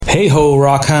Hey ho,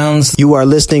 rockhounds. You are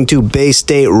listening to Bay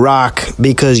State Rock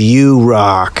because you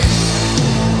rock.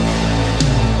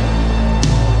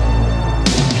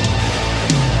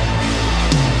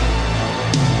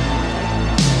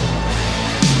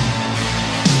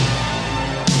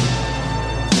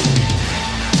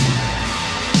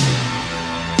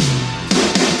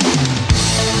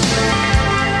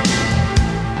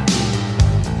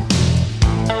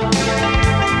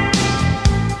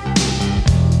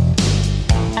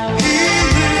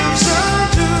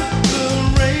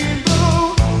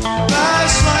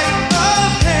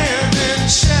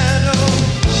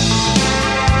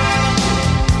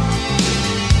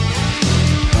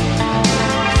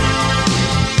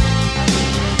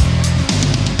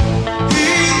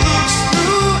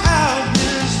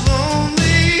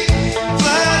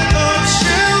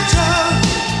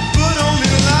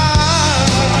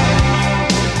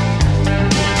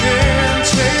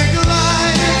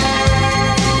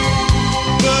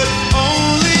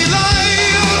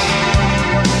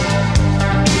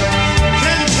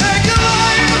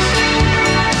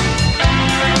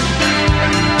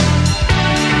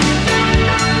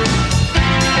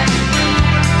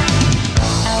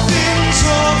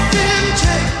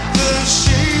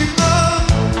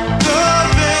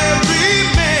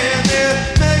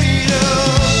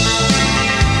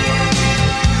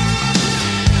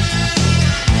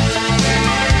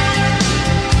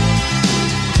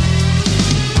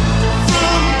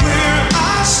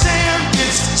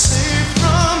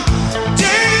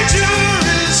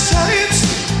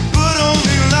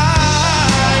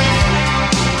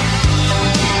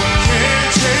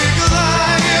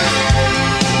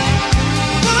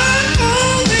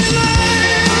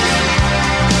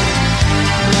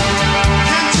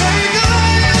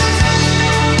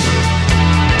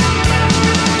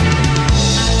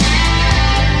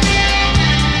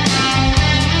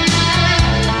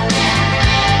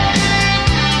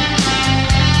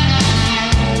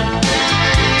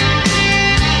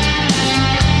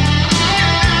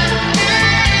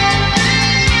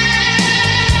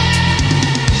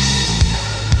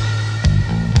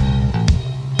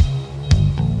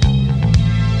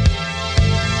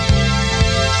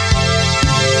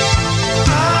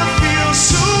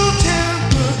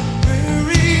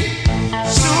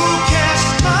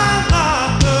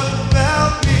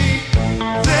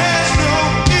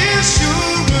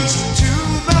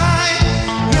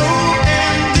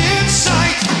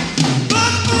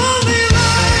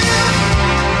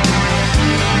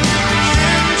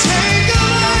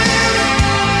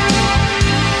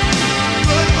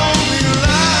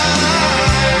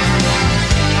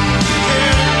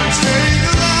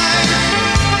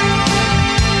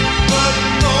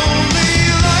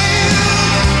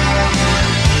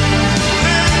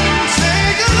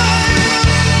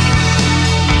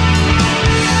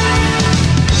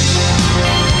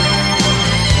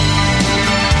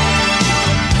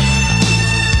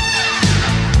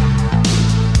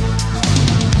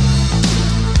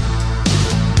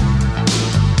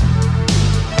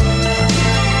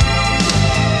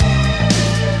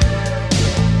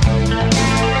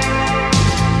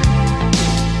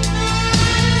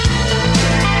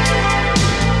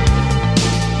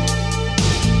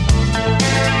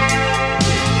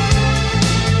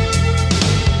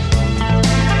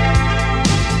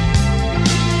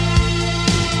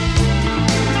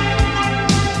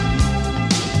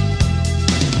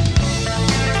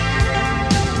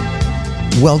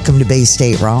 Welcome to Bay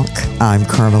State Rock. I'm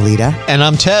Carmelita. And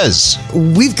I'm Tez.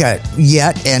 We've got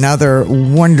yet another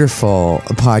wonderful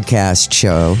podcast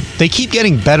show. They keep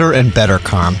getting better and better,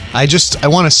 Carm. I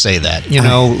want to say that.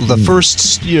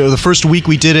 The first week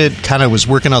we did it kind of was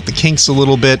working out the kinks a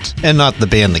little bit, and not the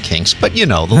band The Kinks, but the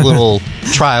little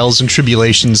trials and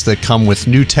tribulations that come with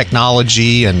new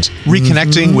technology and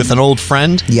reconnecting with an old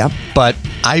friend. Yep. But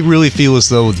I really feel as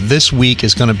though this week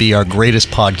is going to be our greatest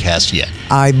podcast yet.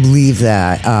 I believe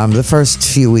that. The first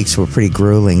few weeks were pretty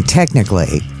grueling,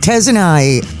 technically. Tez and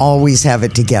I always have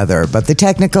it together, but the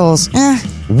technicals,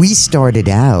 we started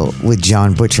out with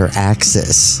John Butcher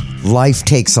Axis. Life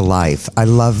Takes a Life. I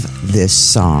love this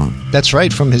song. That's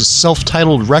right, from his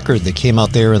self-titled record that came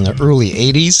out there in the early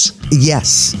 80s.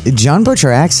 Yes. John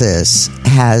Butcher Axis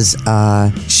has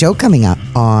a show coming up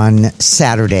on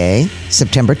Saturday,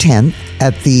 September 10th,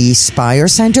 at the Spire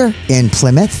Center in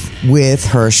Plymouth with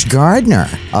Hirsch Gardner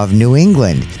of New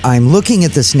England. I'm looking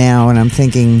at this now and I'm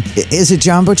thinking, is it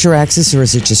John Butcher Axis or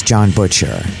is it just John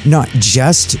Butcher? Not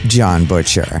just John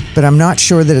Butcher, but I'm not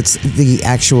sure that it's the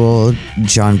actual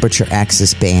John Butcher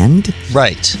Axis band.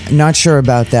 Right. Not sure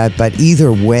about that, but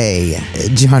either way,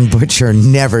 John Butcher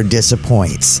never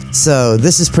disappoints. So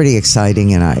this is pretty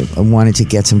exciting, and I wanted to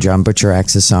get some John Butcher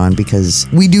Access on because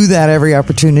we do that every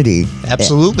opportunity.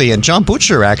 Absolutely. And John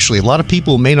Butcher, actually, a lot of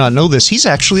people may not know this. He's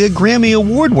actually a Grammy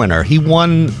Award winner. He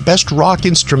won Best Rock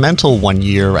Instrumental one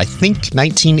year, I think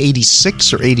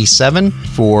 1986 or 87,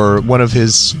 for one of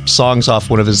his songs off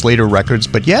one of his later records.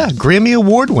 But yeah, Grammy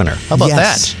Award winner. How about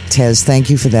that? Tez, thank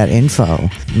you for that info.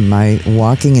 My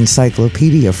walking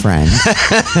encyclopedia friend.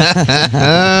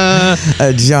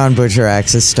 John Butcher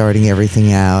Access starting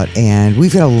everything out. And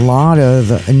we've got a lot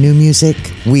of new music.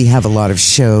 We have a lot of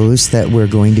shows that we're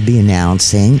going to be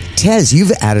announcing. Tez,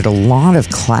 you've added a lot of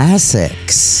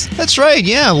classics. That's right,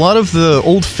 yeah. A lot of the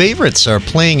old favorites are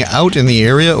playing out in the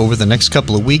area over the next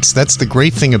couple of weeks. That's the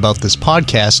great thing about this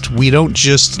podcast. We don't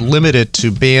just limit it to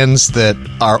bands that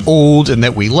are old and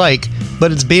that we like,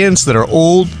 but it's bands that are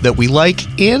old, that we like,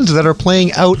 and that are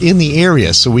playing out in the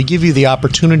area. So we give you the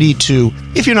opportunity to,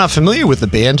 if you're not familiar with the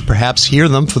band, perhaps hear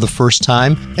them for the first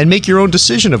time and make your own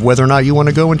decision of whether or not you want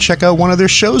to go and check out one of their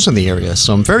shows in the area.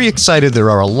 So I'm very excited. There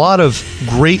are a lot of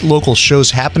great local shows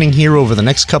happening here over the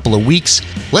next couple of weeks.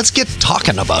 Let's get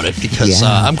talking about it because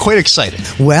I'm quite excited.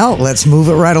 Well, let's move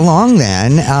it right along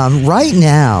then. Right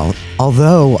now,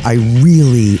 although I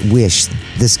really wish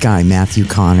this guy, Matthew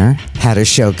Connor, had a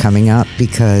show coming up,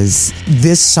 because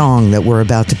this song that we're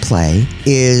about to play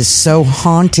is so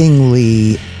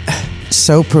hauntingly,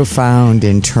 so profound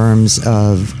in terms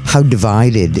of how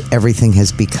divided everything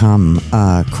has become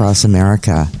across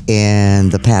America in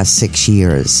the past 6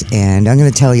 years. And I'm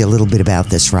going to tell you a little bit about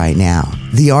this right now.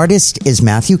 The artist is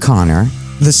Matthew Connor.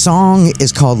 The song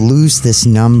is called Lose This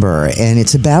Number, and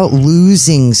it's about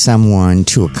losing someone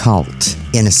to a cult,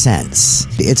 in a sense.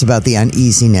 It's about the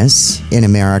uneasiness in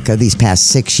America, these past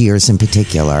 6 years in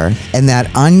particular, and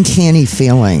that uncanny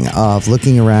feeling of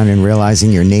looking around and realizing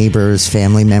your neighbors,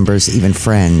 family members, even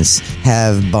friends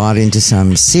have bought into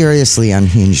some seriously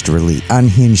unhinged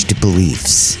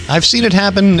beliefs. I've seen it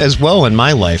happen as well in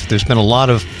my life. There's been a lot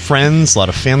of friends, a lot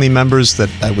of family members that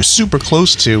I was super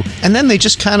close to, and then they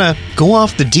just kind of go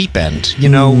off the deep end. You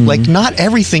know, like not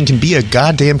everything can be a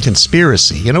goddamn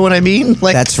conspiracy. You know what I mean?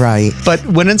 Like, that's right. But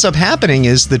what ends up happening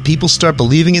is that people start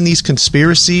believing in these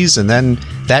conspiracies, and then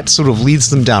that sort of leads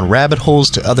them down rabbit holes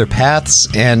to other paths,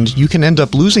 and you can end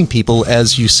up losing people,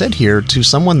 as you said here, to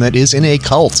someone that is in a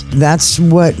cult. That's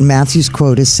what Matthew's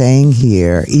quote is saying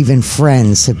here. Even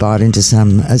friends have bought into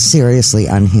some seriously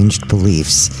unhinged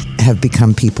beliefs, have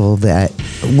become people that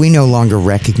we no longer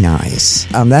recognize.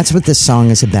 That's what this song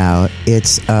is about.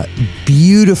 It's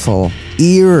beautiful,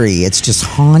 eerie. It's just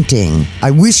haunting. I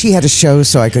wish he had a show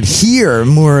so I could hear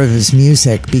more of his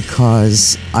music,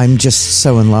 because I'm just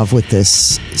so in love with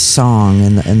this song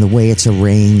and the way it's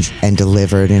arranged and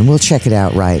delivered, and we'll check it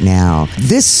out right now.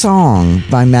 This song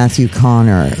by Matthew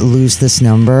Connor, Lose This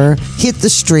Number, hit the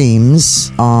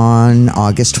streams on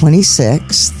August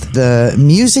 26th. The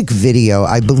music video,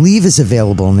 I believe, is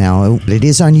available now. It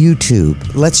is on YouTube.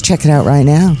 Let's check it out right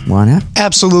now. Wanna?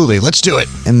 Absolutely. Let's do it.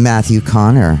 And Matthew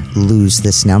Connor, Lose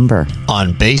This Number.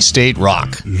 On Bay State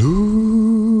Rock.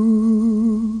 Lose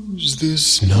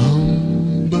this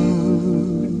number.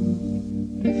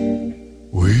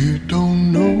 We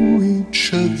don't know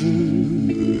each other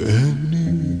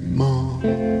anymore.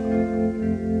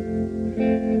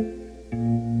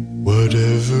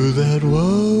 Whatever that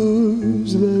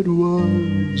was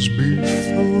before.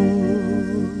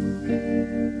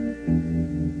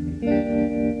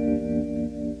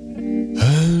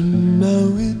 And now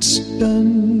it's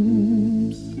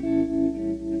done.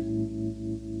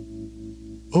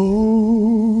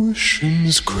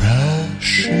 Oceans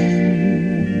crashing,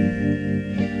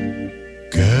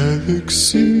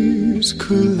 galaxies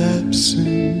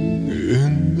collapsing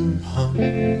in the hum.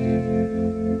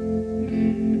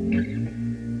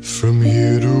 From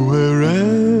here to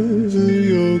wherever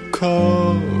you're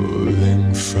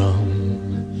calling from,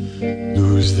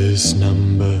 lose this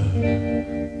number.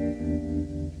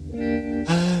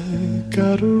 I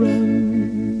gotta run.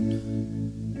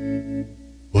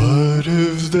 What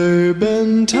have they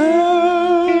been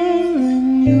telling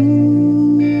you?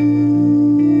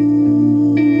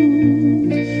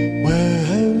 Where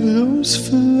have those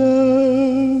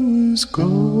flowers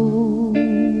gone?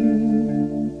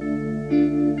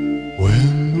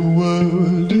 When the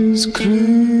world is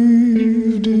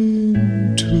craved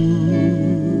in two,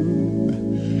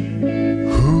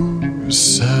 whose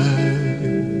side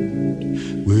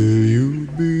will you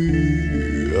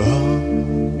be on?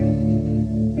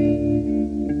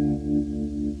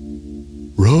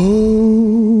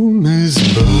 Rome is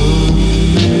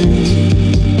burning,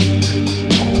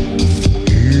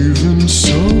 even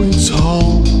so it's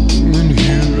home, and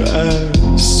here I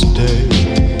stay.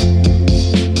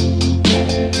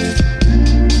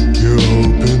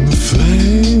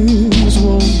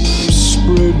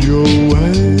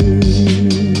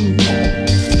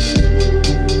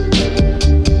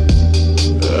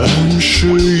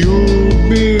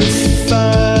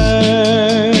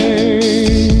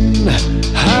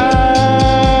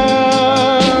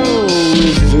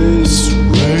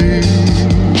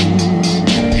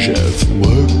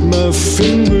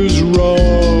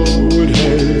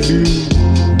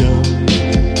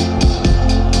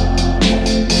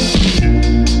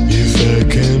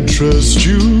 trust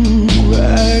you,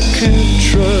 I can't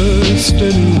trust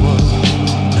anyone.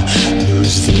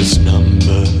 Lose this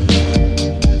number,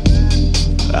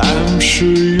 I'm sure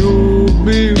you'll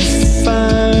be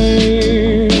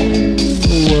fine.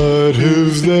 What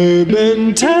have they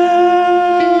been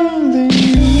telling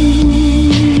you?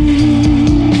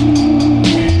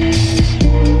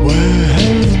 Where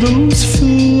have those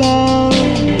flowers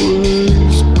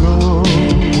gone?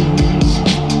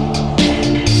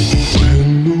 When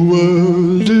the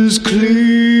world is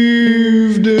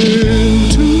cleaved in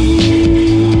two,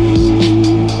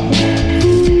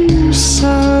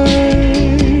 side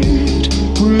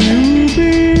will you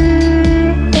be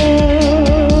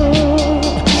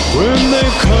when they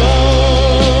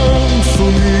come for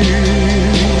me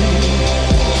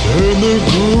and they're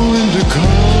going to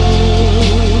come?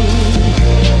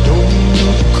 Don't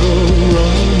look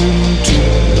around into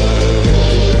light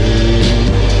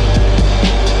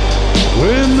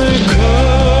when they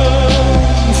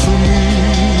come for me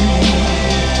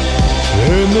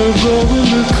and they're going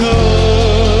to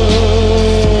come.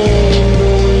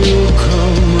 Don't you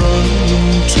come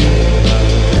running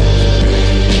tonight.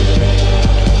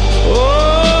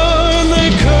 Oh, and they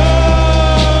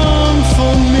come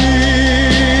for me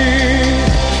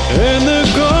and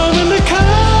they're going to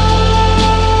come.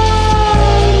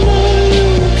 Don't you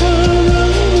come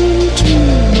running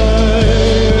tonight.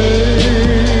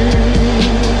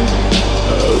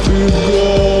 I'll be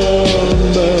gone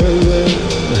by then,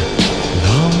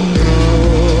 long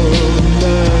gone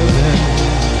by then,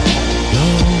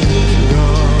 long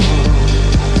gone,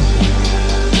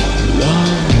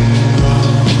 long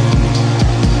gone.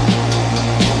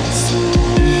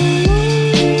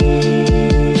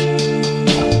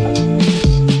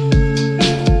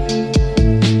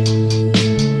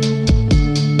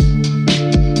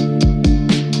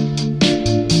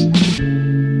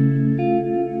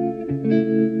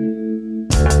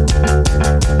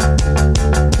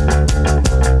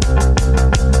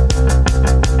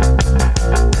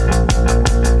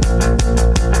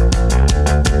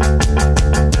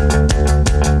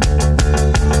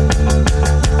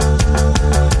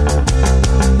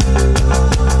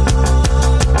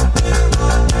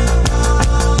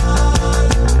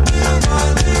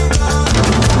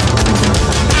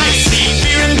 I see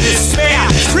fear and despair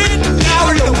written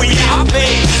out over your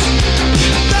face.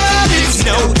 But it's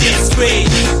no disgrace.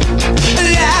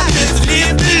 Life is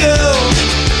lived below.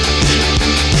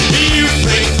 You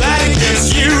think that against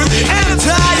you, the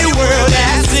entire world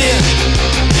has sinned.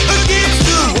 Against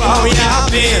the wall you've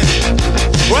been,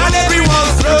 while everyone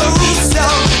throws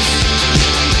stones.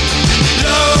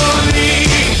 Lonely,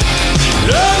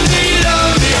 lonely,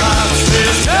 lonely hearts.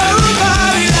 There's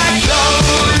nobody like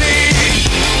lonely.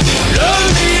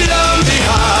 Lonely, lonely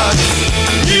hearts.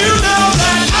 You know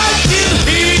that I can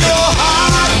hear your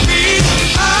heartbeat.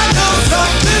 I know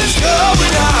something's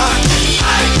going on.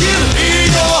 I can hear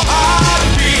your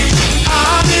heartbeat.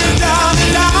 I'm in down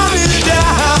and I'm in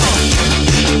down.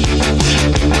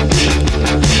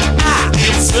 I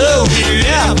am so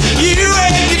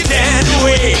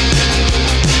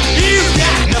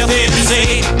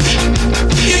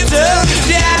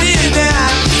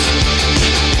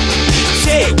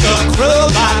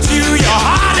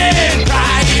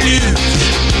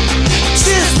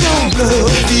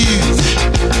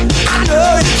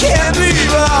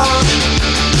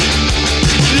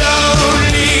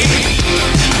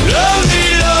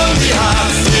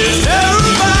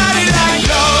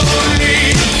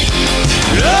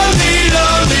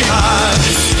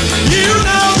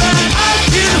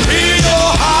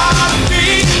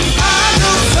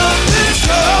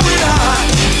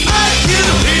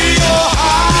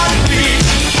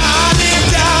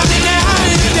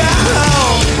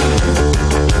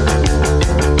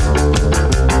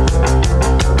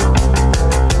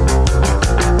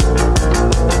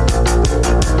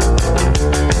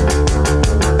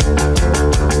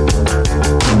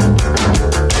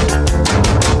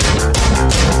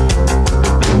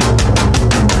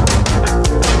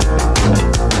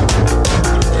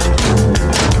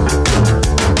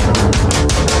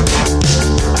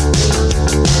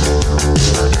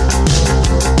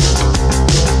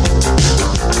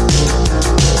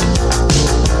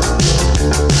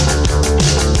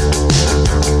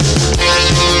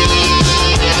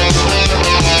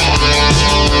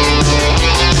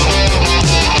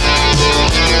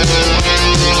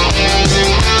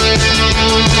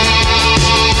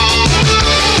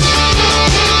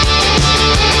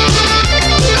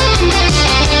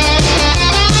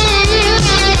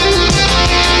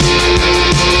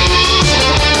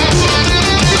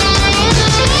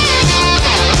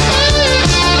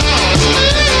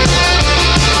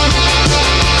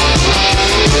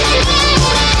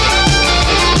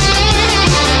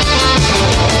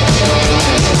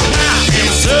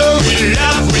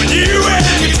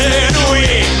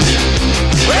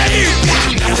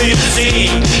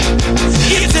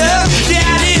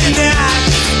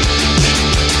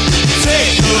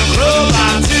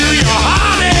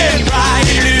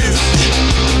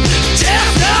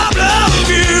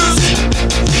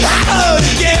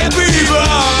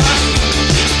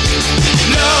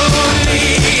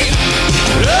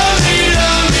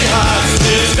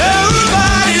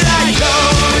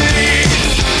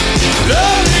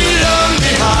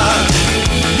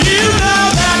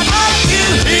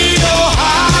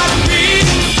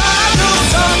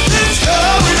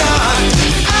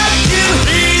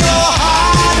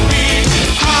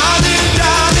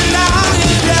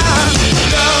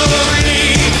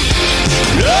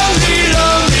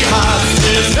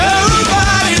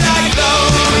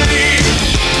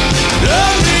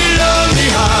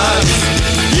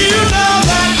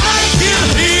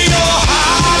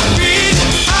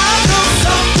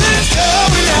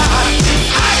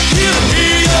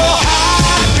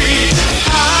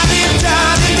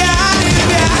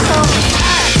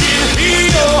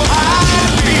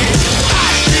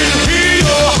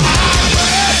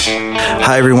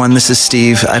Hi everyone, this is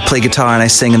Steve. I play guitar and I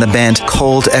sing in the band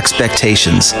Cold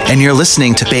Expectations. And you're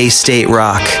listening to Bay State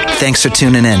Rock. Thanks for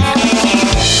tuning in. My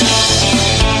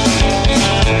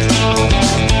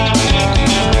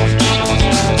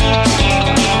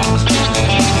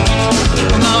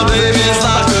baby's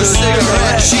like a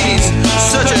cigarette, she's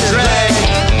such a drag.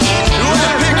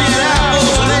 We're picking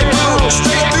apples and they go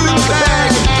straight through the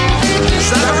bag. It's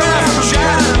like a ride from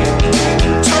China,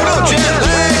 total jet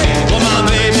lag. Well, my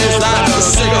baby's like a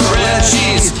cigarette,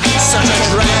 she's such a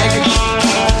drag.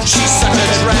 She's such a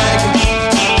drag.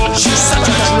 She's such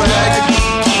a drag.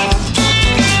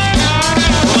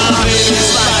 Well, my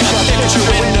baby's like a picture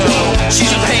window,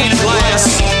 she's a pane of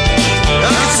glass. I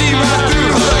can see right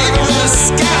through her, even when the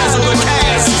skies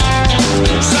overcast.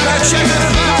 She's like a checkered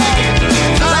flag,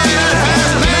 flag that has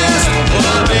a mast. Well,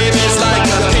 my baby's like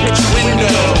a picture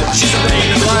window, she's a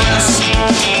pane of glass.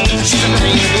 She's a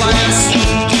pane of glass.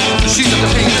 She's a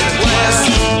pane of glass.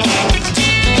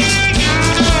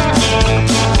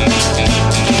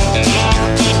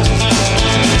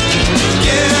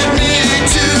 Get me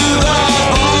to the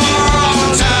bar on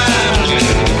time.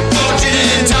 Oh, gin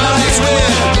and tonics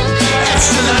with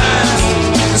extra limes.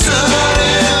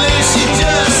 Suddenly she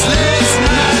just slips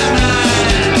my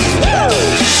mind. Woo!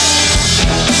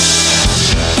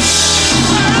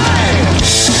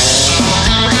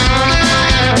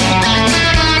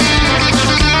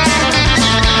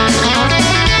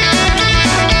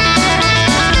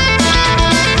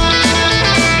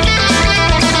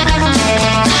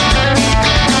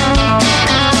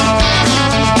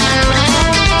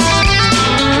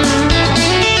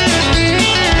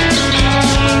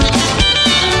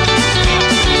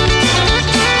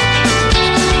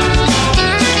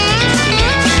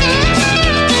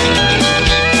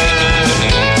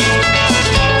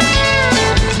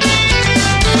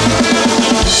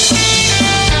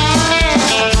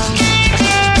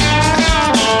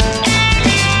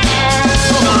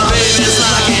 My baby's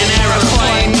like an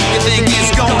aeroplane, you think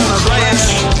it's gonna crash.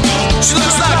 She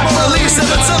looks like Mona Lisa,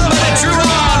 but somebody drew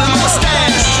on a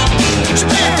mustache. She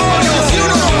paid for your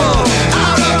funeral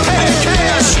out of petty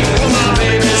cash. Well, my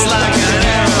baby's like an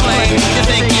aeroplane, you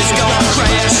think it's gonna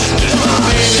crash. My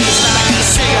baby's like a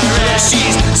cigarette,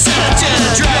 she's such a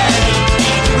drag.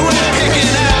 We're picking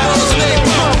apples and they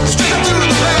pump straight through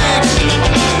the bag.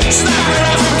 She's like a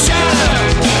ride from China,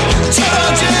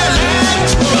 total jet lag.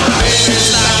 My baby's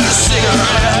like a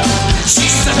cigarette,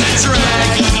 she's such a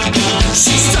drag.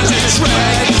 She's such a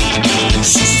drag.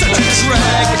 She's such a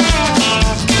drag.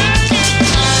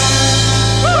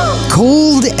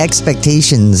 Cold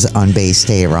Expectations on Bay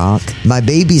State Rock. My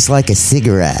baby's like a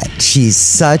cigarette. She's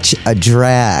such a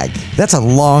drag. That's a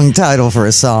long title for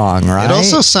a song, right? It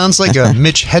also sounds like a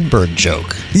Mitch Hedberg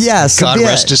joke. Yes, a God bit.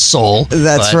 rest his soul.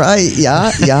 That's but- right.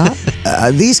 Yeah, yeah.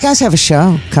 These guys have a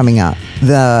show coming up.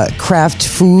 The Craft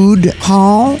Food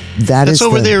Hall. That's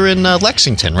over there in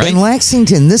Lexington, right? In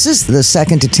Lexington. This is the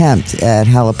second attempt at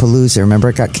Hallapalooza. Remember,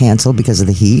 it got canceled because of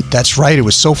the heat? That's right. It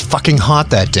was so fucking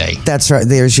hot that day. That's right.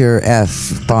 There's your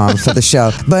F-bomb for the show.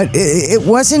 But it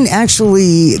wasn't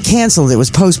actually canceled. It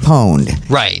was postponed.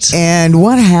 Right. And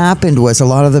what happened was a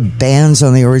lot of the bands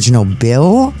on the original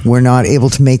bill were not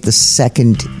able to make the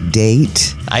second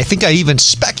date. I think I even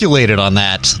speculated on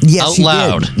that Yes, out you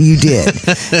loud. did. You did.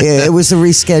 It was a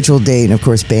rescheduled date, and of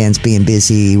course, bands being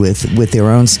busy with their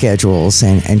own schedules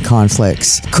and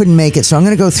conflicts couldn't make it. So I'm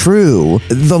going to go through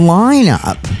the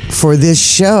lineup for this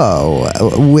show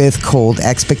with Cold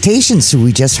Expectations, who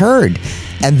we just heard.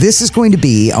 And this is going to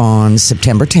be on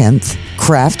September 10th,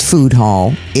 Craft Food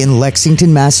Hall in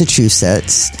Lexington,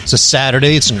 Massachusetts. It's a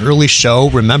Saturday. It's an early show.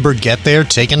 Remember, get there,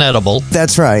 take an edible.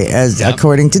 That's right,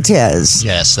 according to Tez.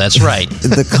 Yes, that's right.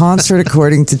 The concert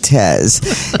according to Tez.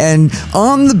 And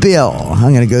on the bill,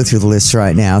 I'm going to go through the list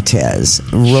right now, Tez.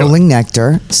 Rolling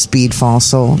Nectar, Speed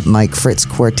Fossil, Mike Fritz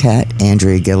Quartet,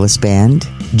 Andrea Gillis Band,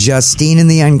 Justine and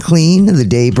the Unclean, The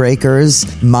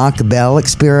Daybreakers, Mach Bell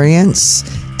Experience.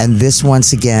 And this,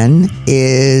 once again,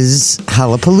 is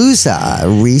Hallapalooza,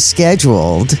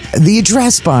 rescheduled. The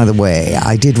address, by the way,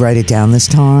 I did write it down this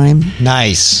time.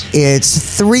 Nice.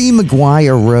 It's 3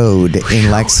 McGuire Road in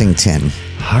Lexington.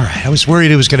 All right. I was worried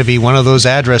it was going to be one of those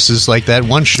addresses like that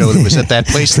one show that was at that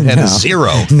place that had a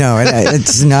 0. No,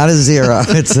 it's not a 0.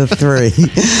 It's a 3.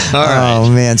 All right. Oh,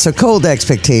 man. So Cold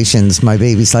Expectations. My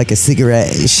baby's like a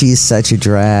cigarette. She's such a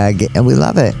drag. And we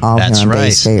love it. All That's here on Bay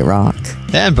right. State Rock.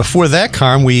 And before that,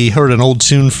 Carm, we heard an old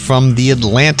tune from the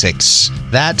Atlantics.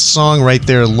 That song right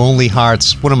there, Lonely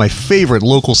Hearts, one of my favorite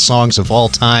local songs of all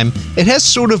time. It has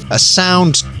sort of a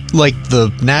sound like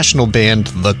the national band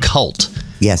The Cult.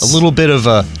 Yes. A little bit of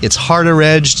it's harder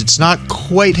edged. It's not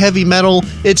quite heavy metal.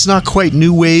 It's not quite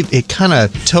new wave. It kind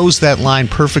of toes that line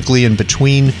perfectly in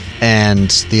between. And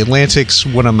the Atlantics,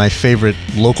 one of my favorite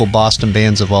local Boston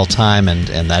bands of all time, and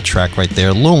that track right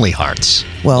there, Lonely Hearts.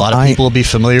 Well, a lot of people will be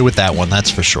familiar with that one, that's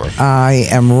for sure. I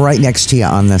am right next to you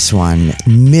on this one.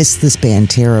 Miss this band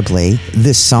terribly.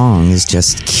 This song is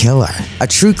just killer. A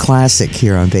true classic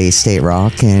here on Bay State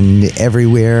Rock and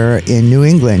everywhere in New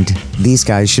England. These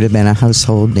guys should have been a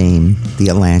household name, the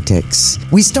Atlantics.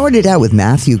 We started out with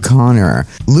Matthew Connor.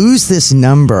 Lose This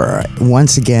Number.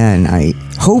 Once again, I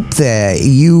hope that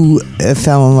you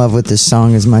fell in love with this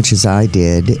song as much as I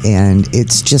did, and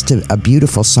it's just a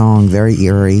beautiful song, very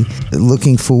eerie.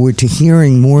 Looking forward to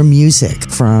hearing more music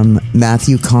from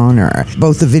Matthew Connor.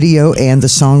 Both the video and the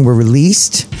song were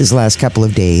released his last couple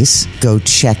of days. Go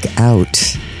check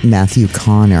out Matthew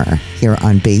Connor here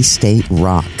on Bay State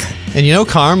Rock. And you know,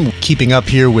 Carm, keeping up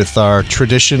here with our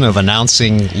tradition of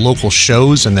announcing local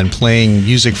shows and then playing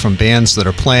music from bands that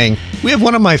are playing, we have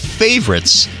one of my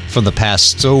favorites from the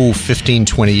past, 15,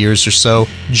 20 years or so,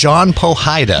 John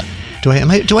Pohida.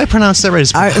 Do I pronounce that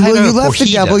right? Well, you left the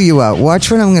W out.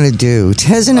 Watch what I'm going to do.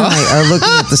 Tez and I are looking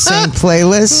at the same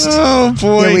playlist. Oh,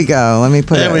 boy. Here we go. Let me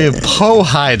put it. There we have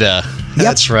Pohida.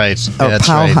 That's right. That's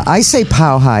right. I say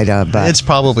Powhida, but it's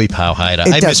probably Powhida.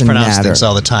 It I doesn't mispronounce matter. things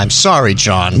all the time. Sorry,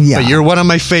 John. Yeah. But you're one of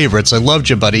my favorites. I loved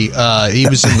you, buddy. He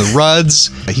was in the Ruds.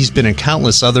 He's been in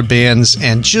countless other bands,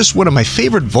 and just one of my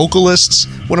favorite vocalists,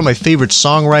 one of my favorite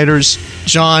songwriters.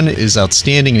 John is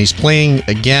outstanding, and he's playing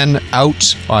again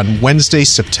out on Wednesday,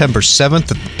 September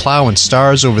 7th at the Plow and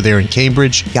Stars over there in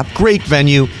Cambridge. Yep. Great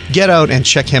venue. Get out and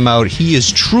check him out. He is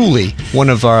truly one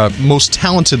of our most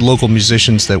talented local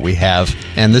musicians that we have.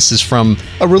 And this is from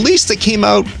a release that came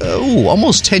out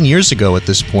almost 10 years ago at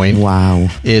this point. wow.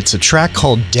 It's a track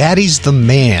called Daddy's the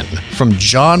Man from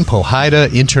John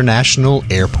Pohida International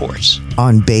Airport.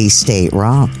 On Bay State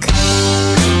Rock.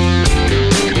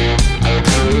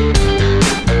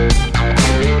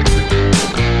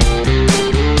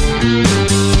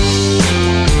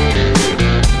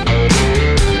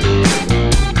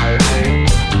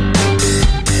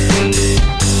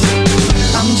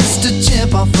 I'm just a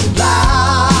chip off the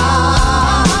block.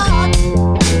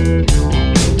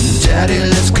 Daddy,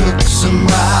 let's cook some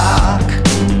rock.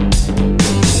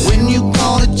 When you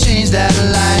gonna change that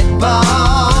light bulb?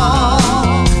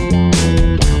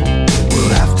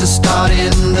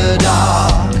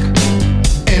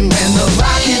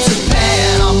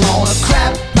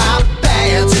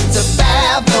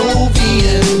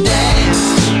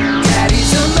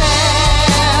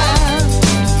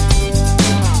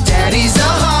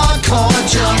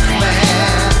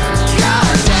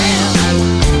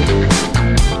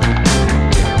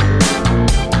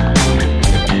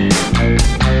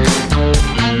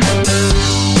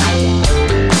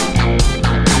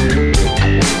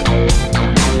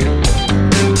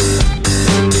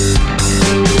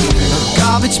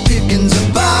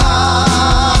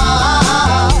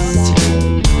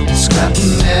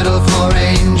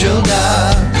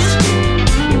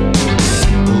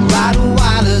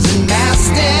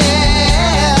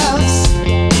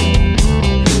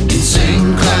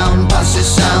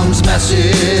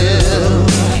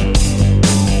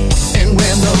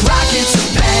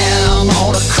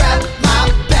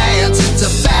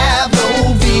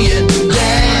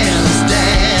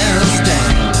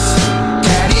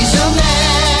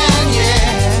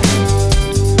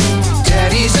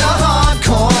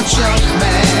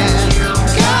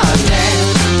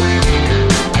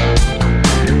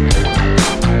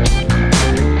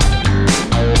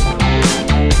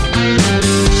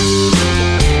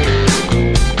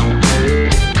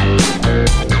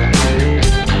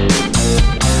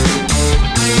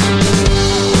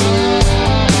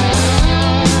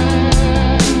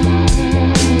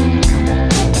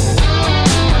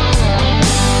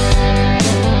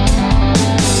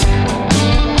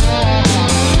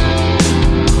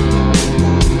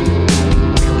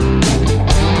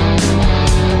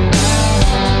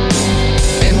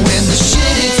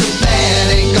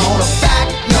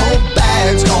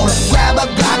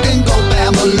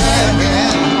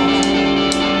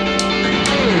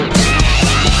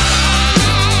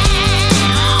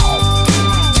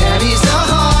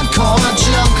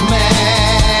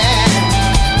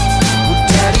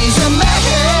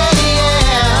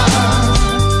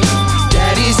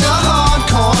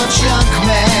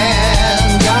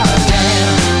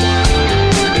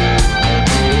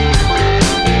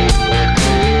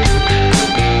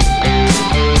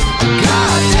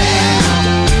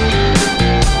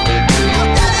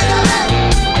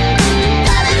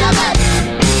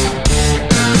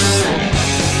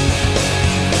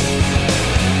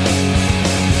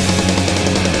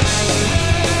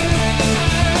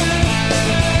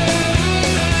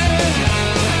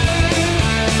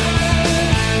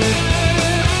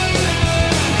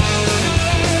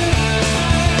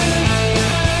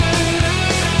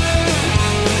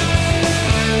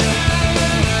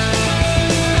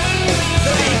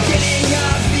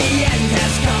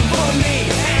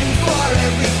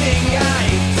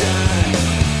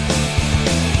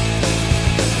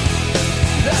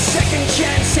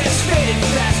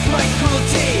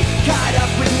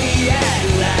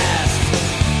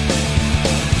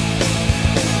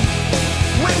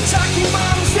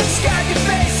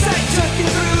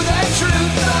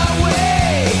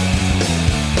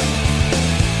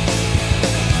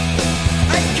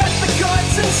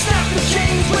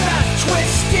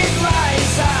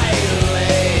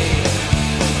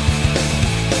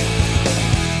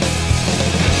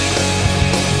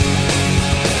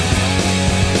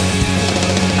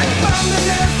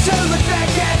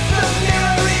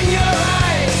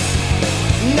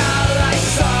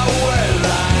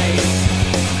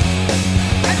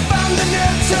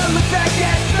 look back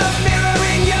at the mirror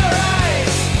in your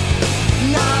eyes.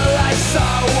 And all I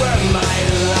saw were my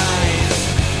lies.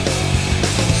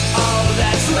 All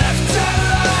that's left are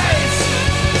lies.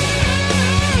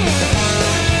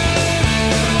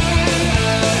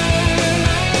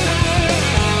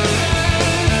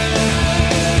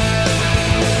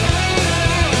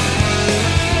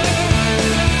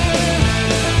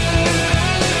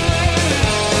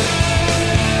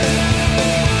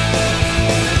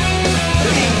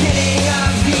 The beginning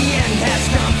of the end has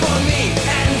come for me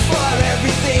and for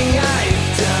everything I've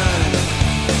done.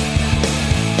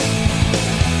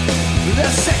 The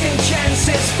second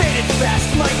chances faded fast.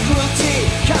 My cruelty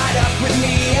caught up with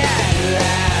me at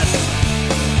last.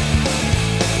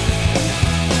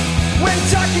 When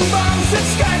talking bombs that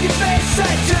scarred your face,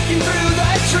 I took you through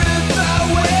the truth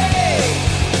away.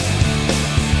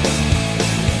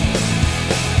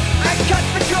 I cut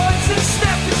the cords and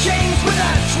snapped the chains with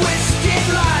a twisted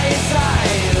lies I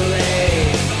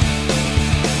lay.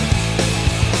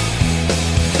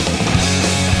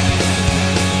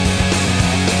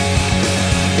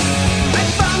 I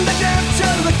found the nerve to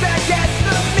look back at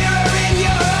the mirror in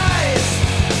your eyes.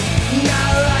 And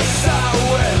all I saw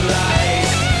were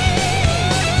lies.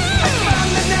 I found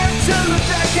the nerve to look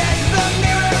back at the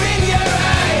mirror in your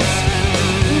eyes.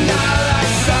 And all I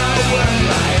saw were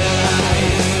my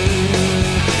lies.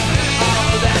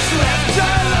 All that's left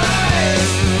are lies.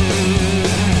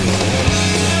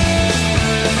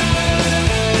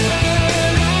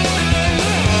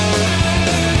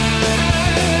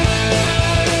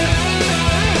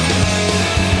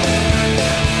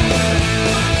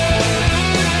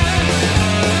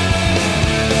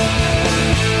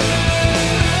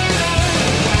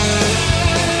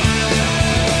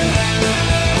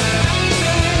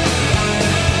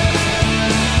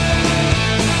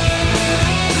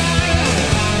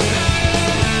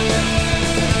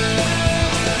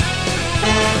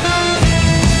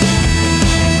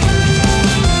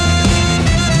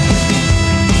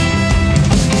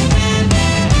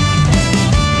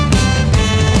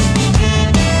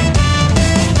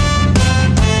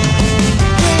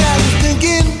 When I was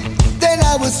thinking that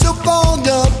I was so bound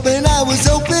up, and I was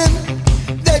hoping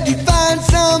that you'd find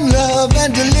some love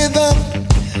and deliver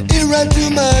it right to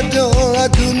my door. I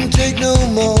couldn't take no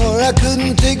more, I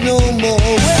couldn't take no more.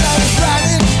 When I was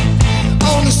riding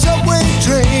on the subway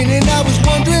train, and I was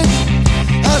wondering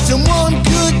how someone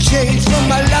could change from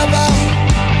my lover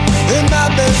and my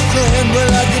best friend.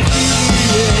 Well, I could feel the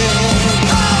air.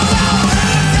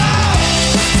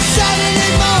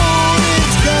 Saturday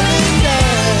morning's coming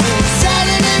down.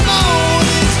 Saturday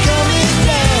morning's coming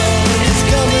down. It's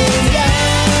coming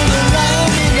down around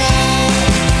me now.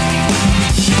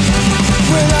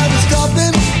 When I was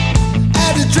stopping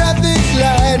at a traffic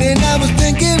light, and I was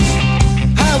thinking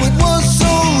how it was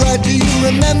so right. Do you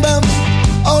remember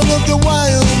all of the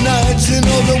wild nights and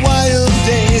all the wild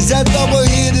days I thought were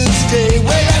here to stay?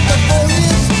 Well, after 4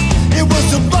 years, it was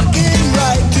a fucking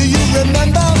right. Do you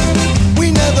remember? We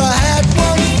never had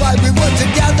one fight. We were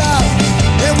together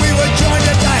and we were joined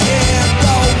at the hip.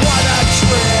 Oh, what a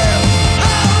trip!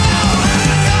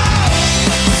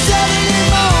 Saturday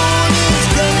morning's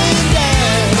coming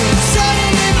down.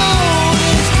 Saturday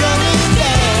morning's coming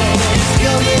down. It's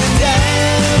coming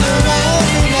down around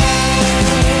me now.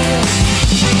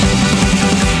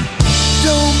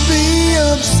 Don't be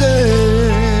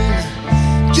upset.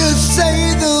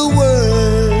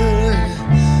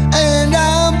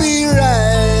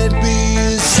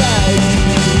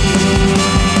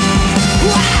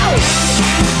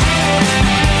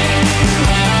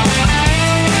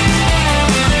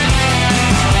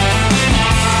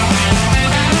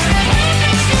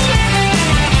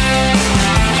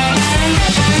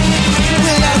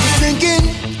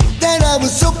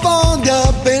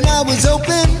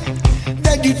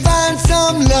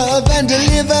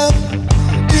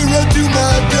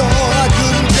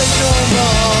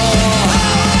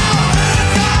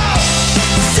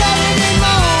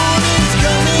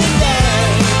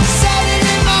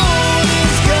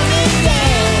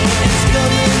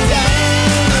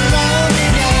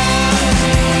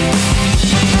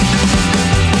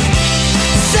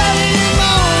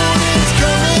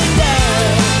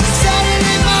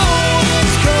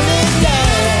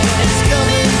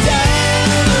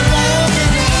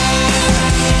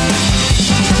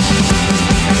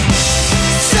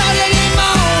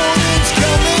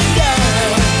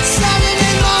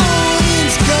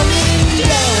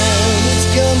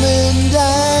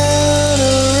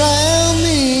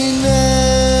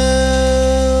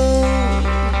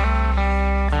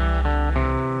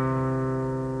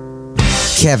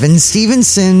 Kevin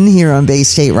Stevenson here on Bay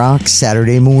State Rock,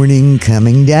 Saturday morning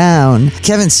coming down.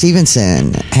 Kevin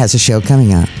Stevenson has a show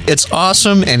coming up. It's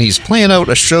awesome, and he's playing out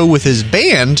a show with his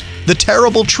band, The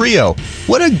Terrible Trio.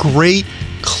 What a great,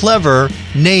 clever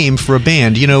name for a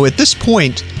band. You know, at this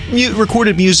point,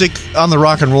 recorded music on the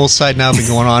rock and roll side now been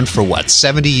going on for,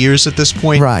 70 years at this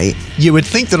point? Right. You would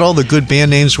think that all the good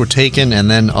band names were taken, and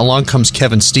then along comes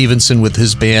Kevin Stevenson with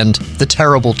his band, The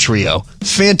Terrible Trio.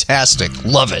 Fantastic.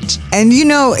 Love it. And you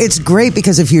know, it's great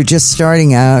because if you're just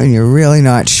starting out and you're really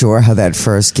not sure how that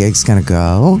first gig's going to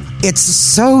go, it's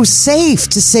so safe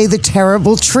to say The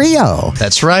Terrible Trio.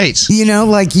 That's right. You know,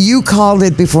 like you called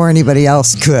it before anybody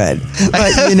else could.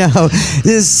 But, you know,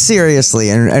 this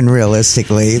seriously and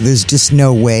realistically, there's just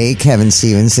no way Kevin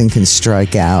Stevenson can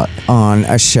strike out on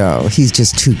a show. He's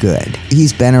just too good.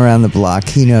 He's been around the block.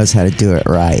 He knows how to do it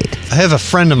right. I have a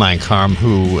friend of mine, Carm,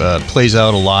 who plays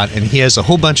out a lot, and he has a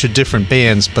whole bunch of different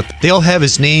bands, but they all have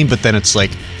his name, but then it's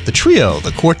like the trio,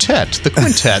 the quartet, the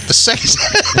quintet, the sextet.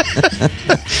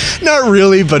 Not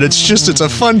really, but it's a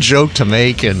fun joke to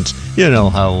make, and you know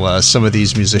how some of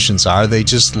these musicians are. They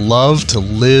just love to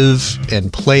live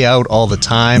and play out all the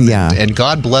time. Yeah. And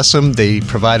God bless them. They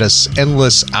provide us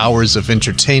endless hours of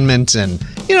entertainment, and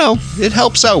you know, it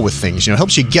helps out with things. You know, it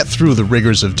helps you get through the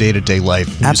rigors of day-to-day life.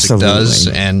 Music Absolutely. does,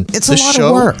 and it's a lot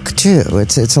of work too.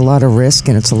 It's a lot of risk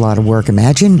and it's a lot of work.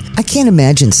 I can't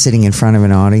imagine sitting in front of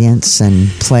an audience and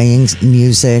playing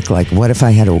music. Like, what if I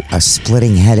had a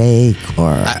splitting headache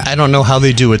or I don't know how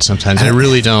they do it sometimes. I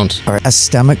really don't. Or a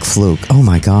stomach fluke. Oh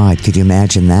my God, could you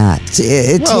imagine that?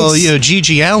 Well, you know,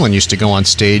 G.G. Allen used to go on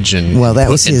stage and that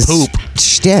was his poop.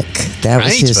 Shtick. That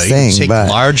was his but thing. He would take but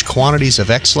large quantities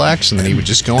of X-Lax and then he would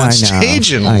just go on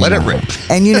stage and let it rip.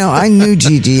 And you know, I knew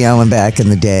G.G. Allen back in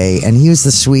the day, and he was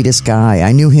the sweetest guy.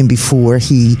 I knew him before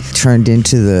he turned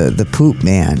into the poop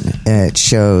man at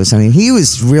shows. I mean, he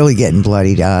was really getting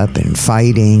bloodied up and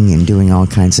fighting and doing all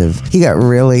kinds of. He got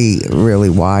really, really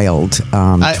wild.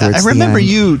 I remember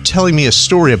you telling me a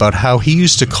story about how he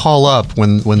used to call up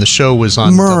when the show was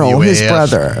on Merle, WAAF. his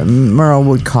brother. Merle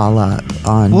would call up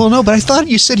on. Well, no, but I thought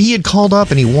you said he had called up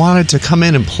and he wanted to come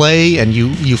in and play, and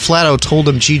you flat out told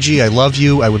him, Gigi, I love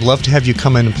you. I would love to have you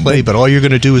come in and play, but all you're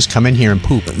going to do is come in here and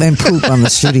poop. And poop on the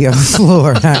studio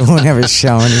floor. I won't have a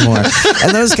show anymore.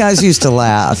 And those guys used to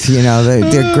laugh. You know,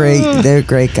 they're great. They're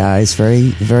great guys. Very,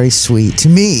 very sweet to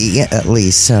me, at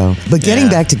least. So, but getting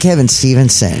back to Kevin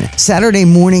Stevenson, Saturday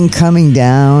morning coming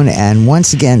down, and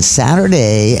once again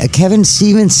Saturday, Kevin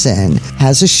Stevenson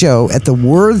has a show at the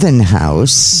Worthen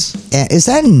House. Is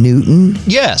that in Newton?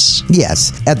 Yes.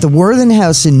 Yes. At the Worthen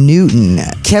House in Newton,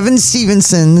 Kevin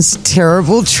Stevenson's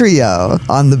Terrible Trio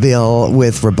on the bill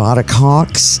with Robotic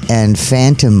Hawks and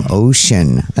Phantom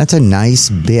Ocean. That's a nice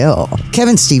bill.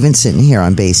 Kevin Stevenson here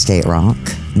on Bay State Rock.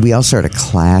 We also heard a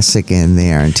classic in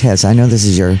there. And Tez, I know this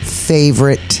is your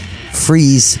favorite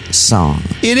Freeze song.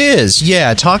 It is,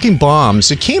 yeah. Talking Bombs.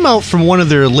 It came out from one of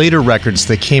their later records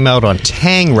that came out on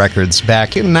Tang Records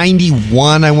back in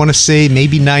 91, I want to say,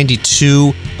 maybe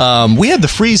 92. We had the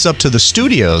Freeze up to the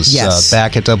studios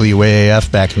back at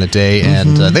WAAF back in the day,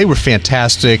 and they were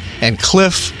fantastic. And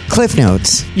Cliff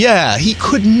Notes. Yeah, he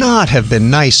could not have been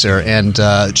nicer, and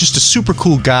just a super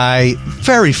cool guy,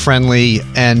 very friendly,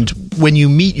 and when you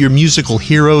meet your musical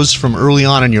heroes from early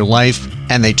on in your life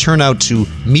and they turn out to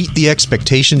meet the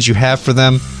expectations you have for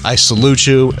them, I salute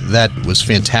you. That was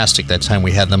fantastic that time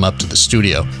we had them up to the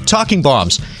studio. Talking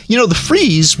Bombs. You know, the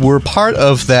Freeze were part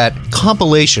of that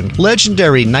compilation,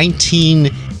 legendary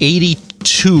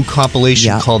 1982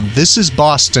 compilation called This Is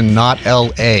Boston, Not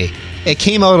L.A. It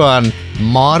came out on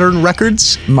Modern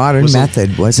Records. Modern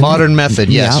Method, wasn't it? Modern Method,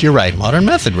 yes, you're right. Modern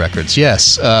Method Records,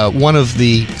 yes. One of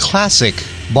the classic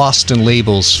Boston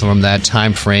labels from that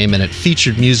time frame, and it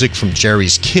featured music from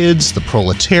Jerry's Kids, The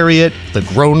Proletariat, The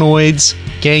Gronoids,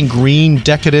 Gangrene,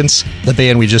 Decadence, the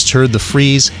band we just heard, The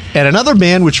Freeze, and another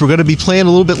band which we're going to be playing a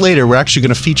little bit later. We're actually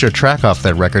going to feature a track off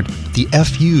that record, The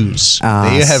FUs.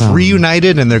 Awesome. They have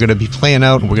reunited, and they're going to be playing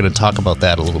out, and we're going to talk about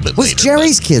that a little bit later.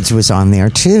 Jerry's Kids was on there,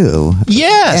 too.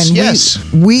 Yes, and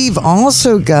yes. We've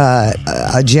also got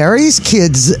a Jerry's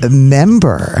Kids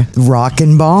member,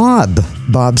 Rockin' Bob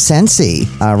Sensi.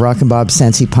 Rockin' Bob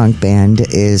Sensi punk band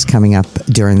is coming up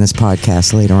during this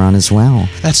podcast later on as well.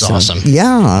 That's awesome.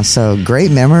 Yeah, so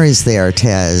great memories there,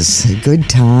 Tez. Good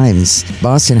times.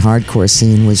 Boston hardcore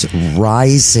scene was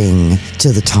rising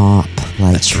to the top.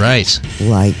 That's right.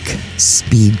 Like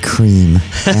speed cream.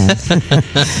 And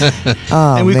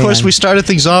of course, we started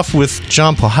things off with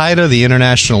John Pahida, the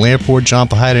International Airport. John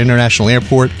Pahida International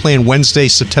Airport, playing Wednesday,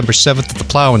 September 7th at the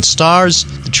Plow and Stars.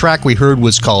 The track we heard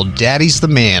was called Daddy's the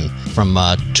Man from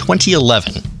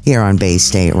 2011. here on Bay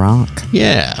State Rock.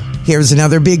 Yeah. Here's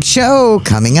another big show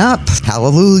coming up.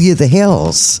 Hallelujah, the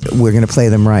Hills. We're going to play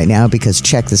them right now because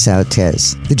check this out,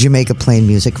 Tiz. The Jamaica Plain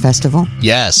Music Festival.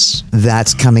 Yes.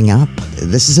 That's coming up.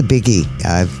 This is a biggie.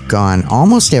 I've gone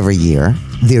almost every year.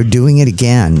 They're doing it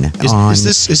again. Is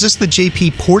this the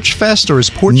JP Porch Fest, or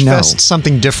is Porch No. Fest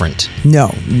something different?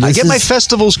 No. I get my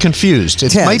festivals confused.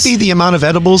 It Tess. might be the amount of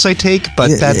edibles I take,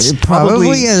 but that's It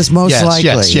probably is most yes, likely.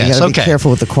 Yes, You gotta be okay. careful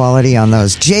with the quality on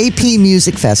those. JP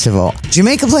Music Festival.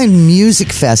 Jamaica Plain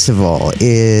Music Festival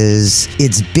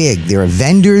it's big. There are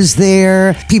vendors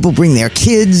there. People bring their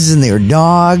kids and their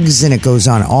dogs, and it goes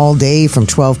on all day from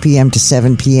 12 p.m. to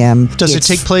 7 p.m. Does it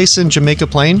take place in Jamaica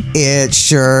Plain? It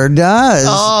sure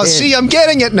does. Oh, see, I'm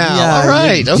getting it now. Yeah, All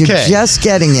right, you're okay. just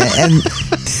getting it. And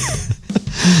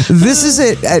this is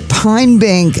at Pine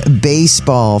Bank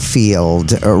Baseball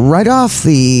Field, right off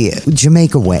the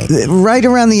Jamaica Way, right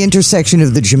around the intersection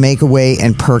of the Jamaica Way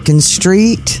and Perkins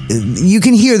Street. You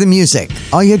can hear the music.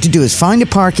 All you have to do is find a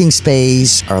parking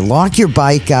space or lock your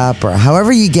bike up or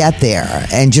however you get there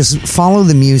and just follow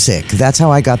the music. That's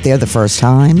how I got there the first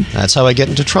time. That's how I get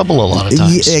into trouble a lot of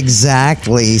times.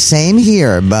 Exactly. Same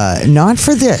here, but not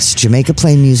for this Jamaica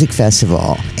Plain Music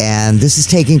Festival. And this is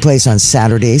taking place on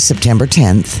Saturday, September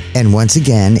 10th. And once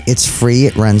again, it's free.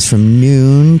 It runs from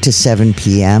noon to 7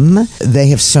 p.m. They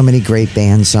have so many great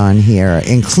bands on here,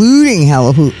 including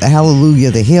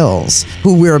Hallelujah the Hills,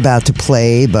 who we're about to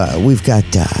play. But we've got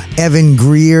Evan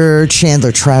Greer,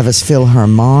 Chandler Travis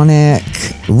Philharmonic,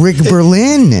 Rick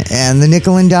Berlin, and the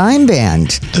Nickel and Dime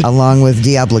Band, along with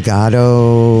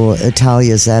Diablogato,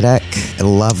 Italia Zedek,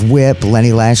 Love Whip,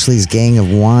 Lenny Lashley's Gang of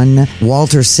One,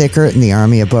 Walter Sickert and the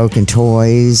Army of Broken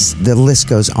Toys. The list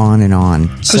goes on and on.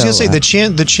 I was going to say, the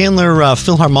Chandler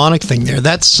Philharmonic thing there,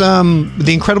 that's the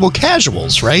Incredible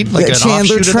Casuals, right? Like an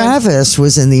Chandler offshoot of that? Travis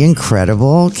was in the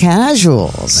Incredible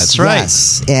Casuals. That's right.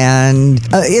 Yes. And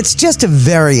it's just a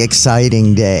very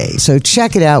exciting day. So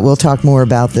check it out. We'll talk more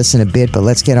about this in a bit, but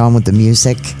let's get on with the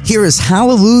music. Here is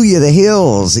Hallelujah the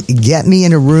Hills, Get Me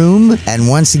in a Room. And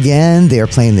once again, they're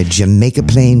playing the Jamaica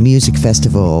Plain Music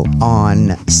Festival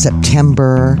on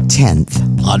September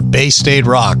 10th. On Bay State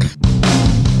Rock.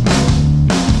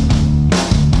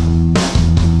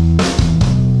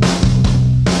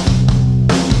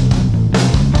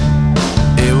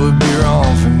 It would be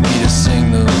wrong for me to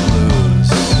sing the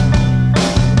blues.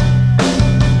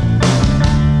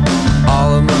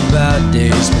 All of my bad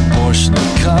days proportionally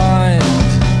kind.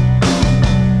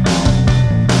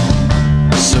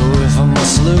 So if I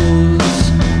must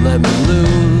lose, let me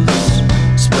lose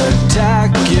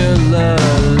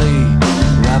spectacularly.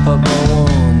 Wrap up my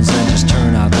wounds and just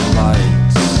turn out the lights.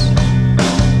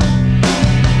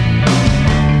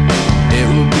 It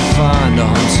would be fine to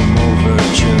hunt some more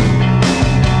virtue.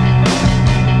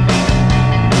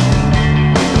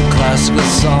 Classical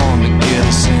song to get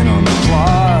us in on the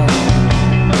plot.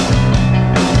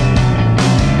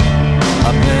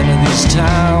 I've been in these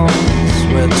towns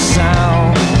where the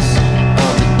sounds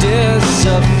of the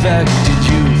disaffected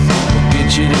youth will get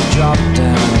you to drop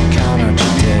down and count out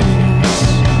your days.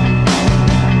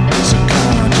 So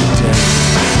count out your days.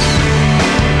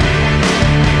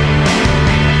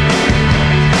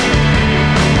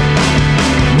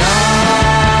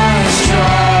 Nice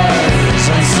tries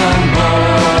on some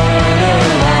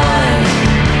borderline.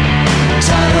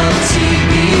 Title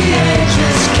TBA,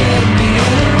 just get me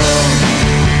in a room.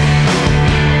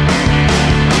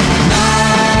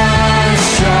 Nice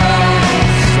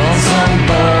tries on some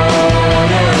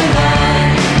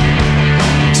borderline.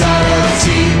 Title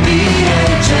TBA,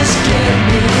 just get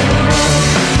me in a room.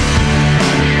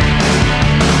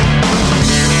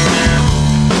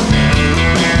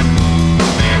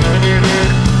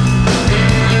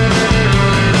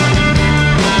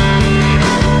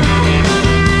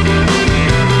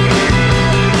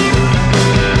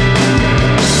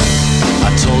 I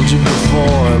told you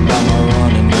before about my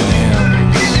running with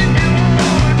hymns.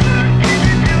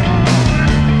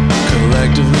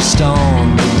 Collectively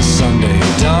stoned in the Sunday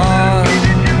dawn.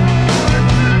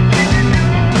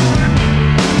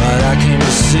 But I came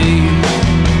to see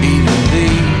even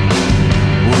thee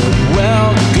would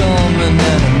welcome an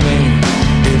enemy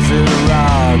if it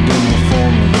arrived in the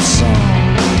form of a song.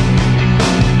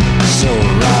 So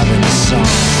arrive in the song.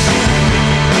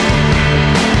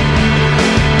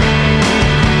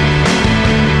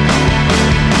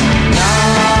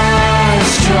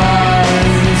 Nice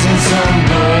tries and some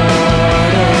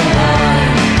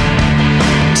borderline.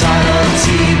 Title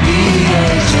TBA,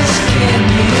 just get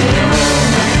me in a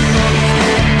room.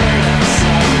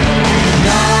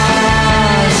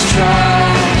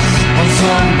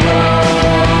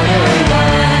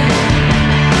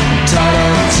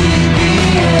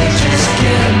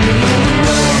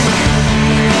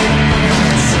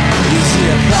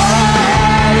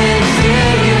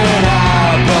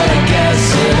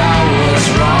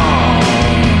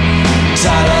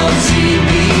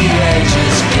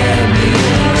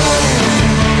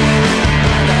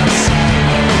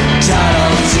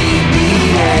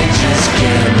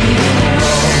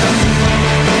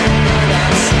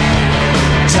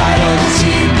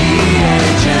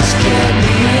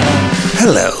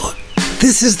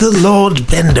 This is the Lord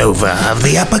Bendover of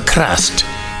the upper crust,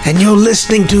 and you're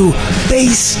listening to Bay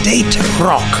State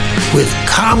Rock with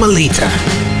Carmelita.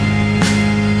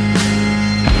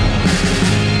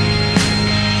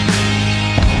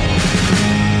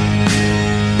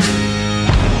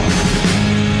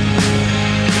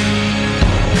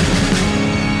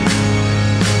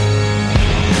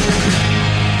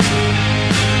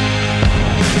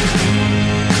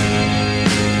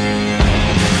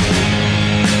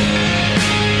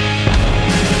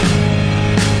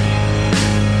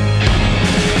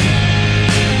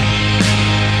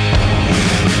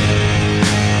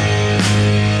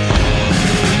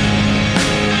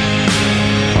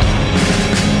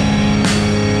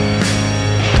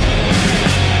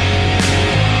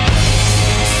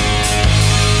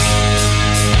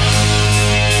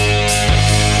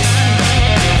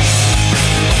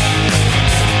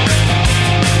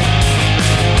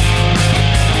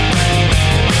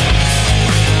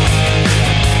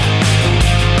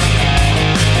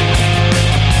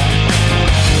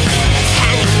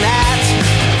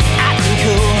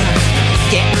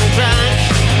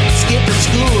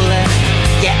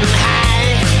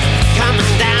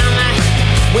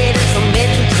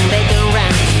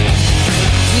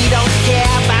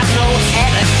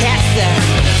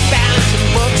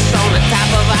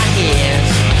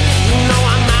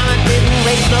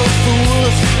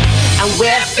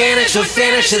 To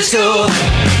finish in school.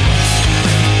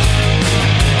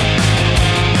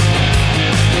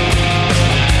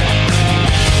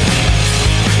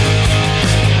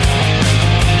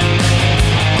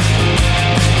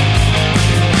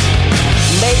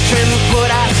 Matron put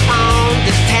us on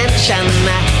detention,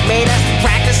 made us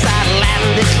practice our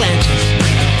Latin declensions.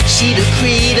 She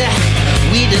decreed,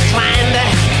 we declined.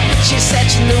 She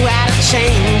said she knew how to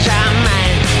change our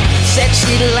mind. Said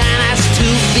she'd learn us to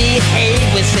behave.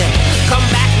 We said, come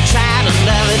back and try it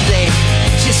another day.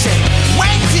 She said,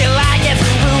 wait till I get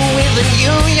through with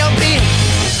you. You'll be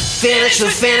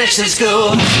finished in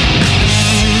school.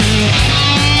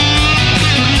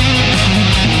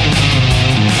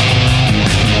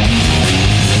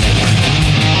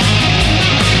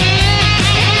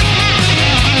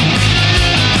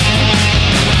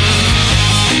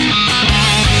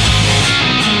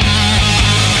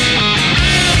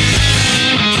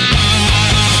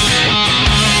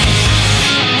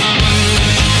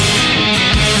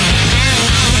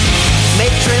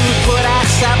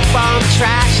 Up on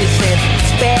try, she said,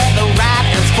 spare the rod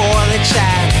and spoil the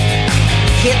child.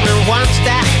 Hit me one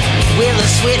step with a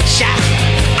switch shot.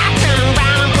 I turned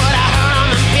around and put a hurt on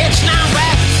the bitch. Now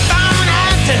we're thrown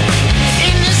out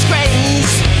in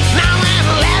disgrace. Now we're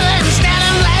leather instead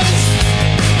of lace.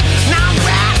 Now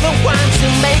we're the ones who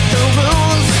make the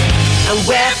rules. And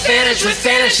we're finished in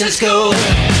school.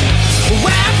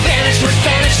 We're finished in school. We're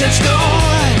finished in school.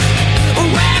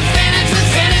 We're finished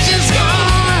in school.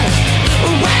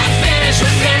 We're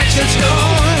finished in school,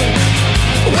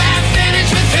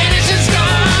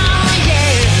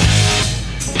 yeah.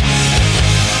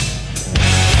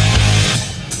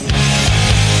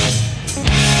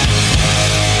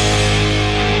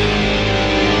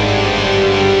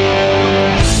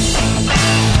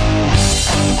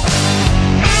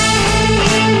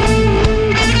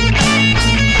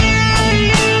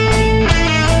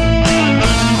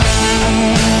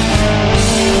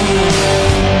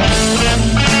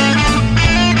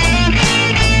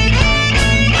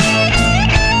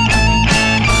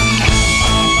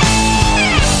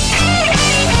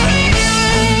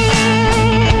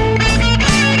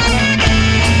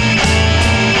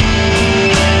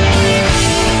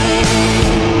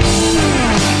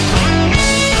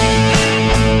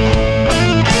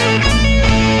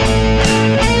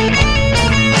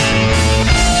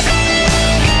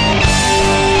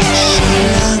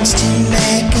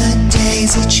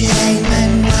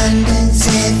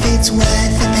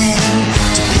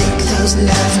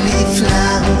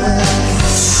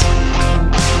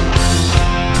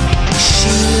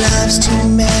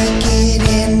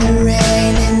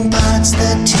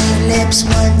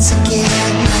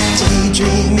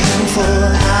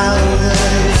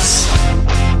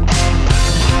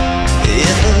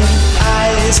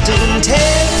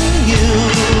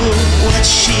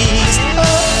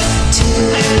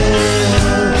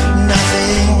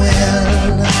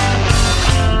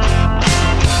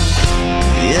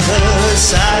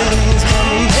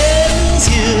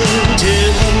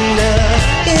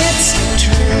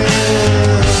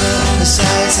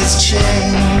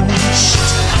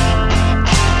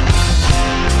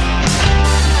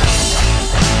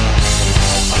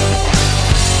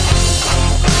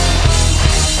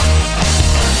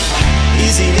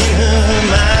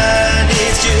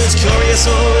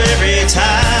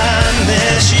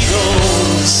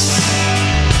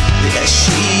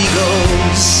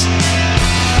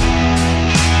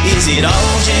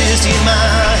 in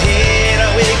my head, I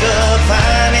wake up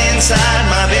fine inside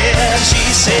my bed. She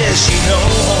says she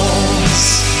knows,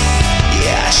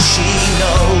 yeah, she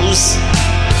knows.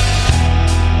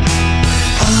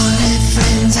 All her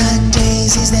friends are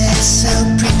daisies, they're so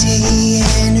pretty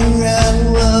in a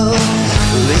row.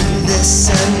 With the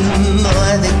sun,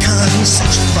 more they come,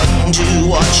 such fun to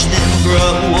watch them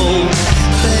grow.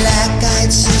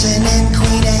 Black-eyed Susan and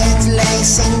Queen Anne's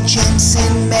lace and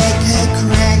Jensen make her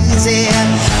crazy.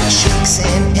 Chicks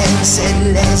and Anne said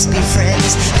let's be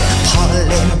friends, and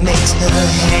Polly makes her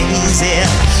hazy.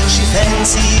 She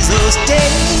fancies those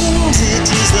dames, it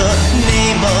is the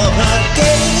name of her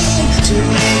game, to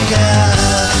make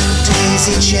a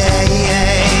daisy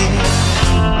chain.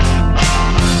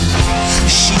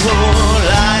 She won't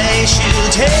lie, she'll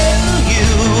tell you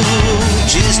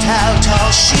just how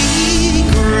tall she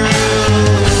grew.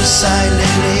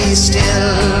 Silently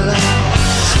still,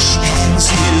 she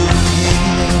hands you a pin.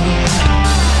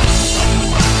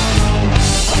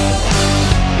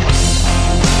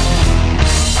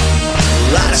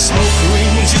 Light a smoke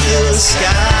ring to the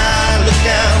sky, look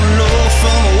down low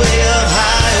from way up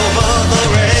high over the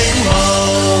rainbow.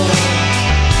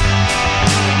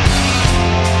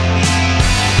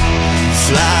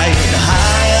 Flying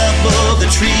high above the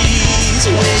trees,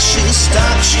 where she'll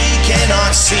stop she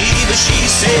cannot see, but she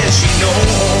says she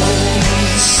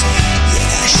knows,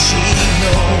 yeah, she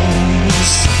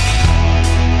knows.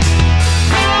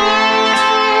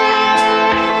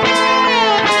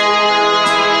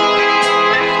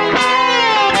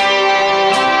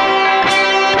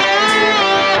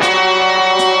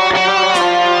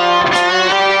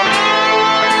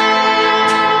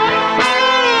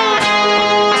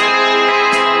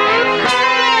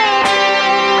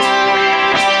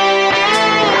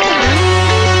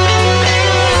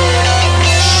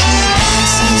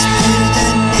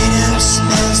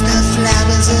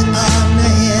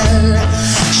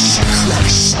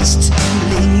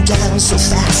 So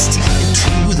fast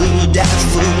into the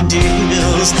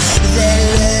daffodils. Their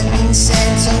learning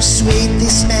scent so sweet, they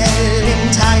smell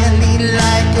entirely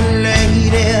like a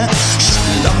lady. She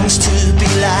longs to be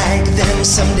like them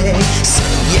someday, so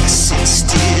yes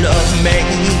instead of maybe.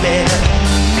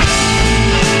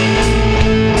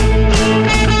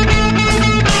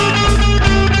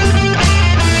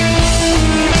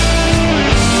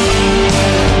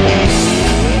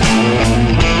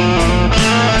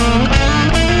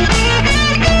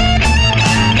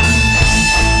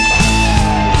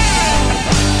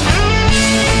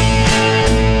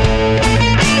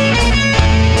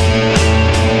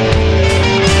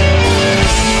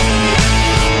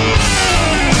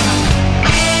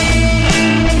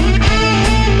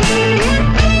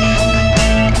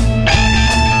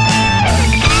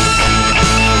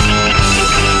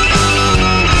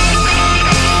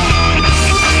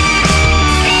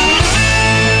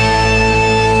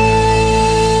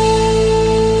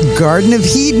 Garden of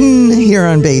Eden here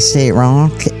on Bay State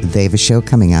Rock. They have a show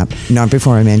coming up. Not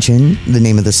before I mention the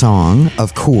name of the song,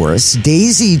 of course,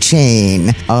 Daisy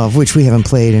Chain, of which we haven't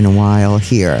played in a while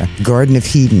here. Garden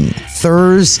of Eden,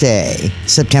 Thursday,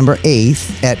 September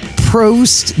 8th at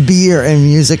Prost Beer and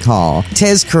Music Hall.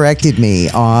 Tez corrected me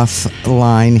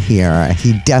offline here.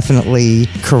 He definitely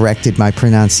corrected my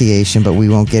pronunciation, but we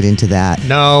won't get into that.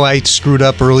 No, I screwed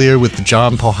up earlier with the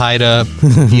John Pohida,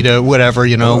 whatever,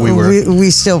 We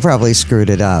still probably screwed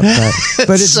it up,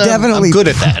 but it's definitely I'm good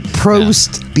at that.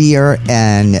 Prost Beer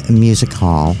and Music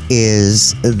Hall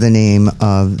is the name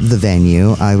of the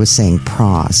venue. I was saying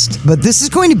Prost. But this is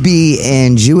going to be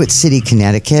in Jewett City,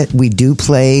 Connecticut. We do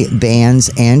play bands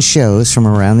and shows from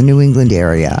around the New England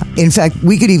area. In fact,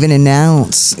 we could even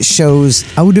announce shows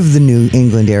out of the New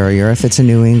England area if it's a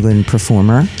New England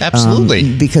performer.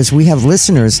 Absolutely. Because we have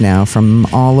listeners now from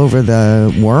all over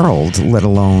the world, let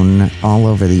alone all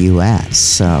over the U.S.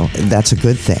 So that's a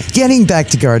good thing. Getting back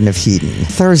to Garden of Eden,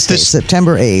 Thursday,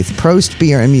 September 8th, Prost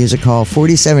Beer and Music Hall,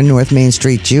 47 North Main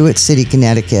Street, Jewett City,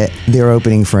 Connecticut. They're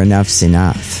opening for Enough's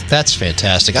Enough. That's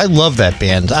fantastic. I love that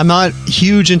band. I'm not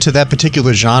huge into that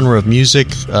particular genre of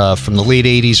music from the late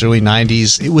 80s, early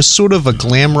 90s. It was sort of a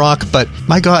glam rock, but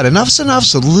my God, Enough's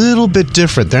Enough's a little bit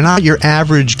different. They're not your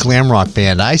average glam rock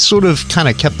band. I sort of kind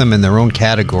of kept them in their own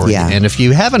category. Yeah. And if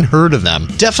you haven't heard of them,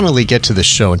 definitely get to the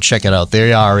show and check it out.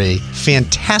 They are a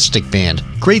fantastic band.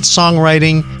 Great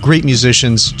songwriting, great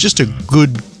musicians, just a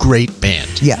good, great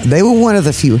band. Yeah, they were one of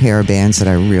the few hair bands that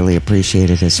I really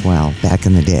appreciated as well back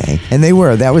in the day. And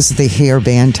that was the hair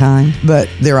band time. But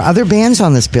there are other bands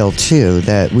on this bill too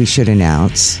that we should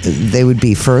announce. They would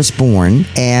be Firstborn,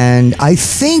 and I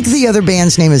think the other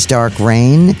band's name is Dark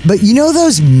Rain. But you know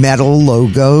those metal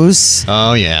logos?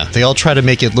 Oh, yeah. They all try to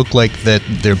make it look like that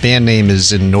their band name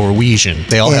is in Norwegian.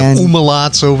 They all have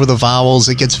umlauts over the vowels.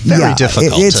 It gets very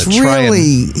difficult it's to try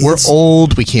really, we're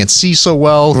old. We can't see so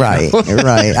well. Right,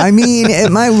 right. I mean,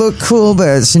 it might look cool, but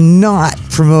it's not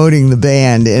promoting the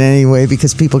band in any way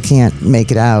because people can't make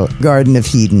it out. Garden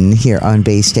of Eden here on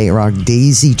Bay State Rock,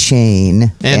 Daisy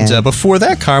Chain. And before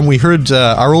that, Carm, we heard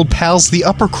our old pals, the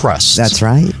Upper Crust. That's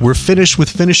right. We're finished with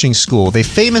Finishing School. They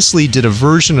famously did a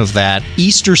version of that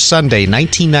Easter Sunday,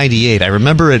 1998. I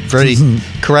remember it very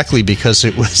correctly because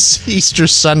it was Easter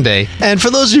Sunday. And for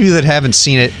those of you that haven't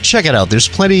seen it, check it out. There's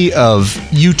plenty of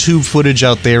YouTube footage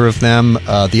out there of them.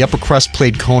 The Upper Crust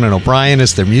played Conan O'Brien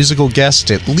as their musical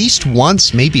guest at least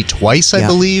once, maybe twice, I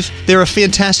believe. They're a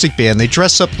fantastic band. They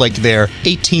dress up like they're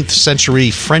 18th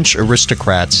century French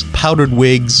aristocrats. Powdered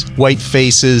wigs, white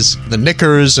faces, the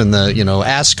knickers and the,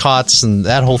 ascots and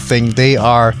that whole thing. They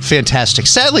are fantastic.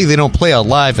 Sadly, they don't play out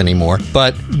live anymore,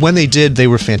 but when they did, they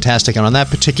were fantastic. And on that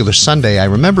particular Sunday, I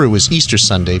remember it was Easter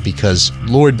Sunday because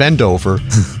Lord Bendover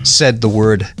said the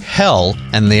word hell,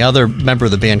 and the other member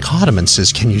of the band caught him and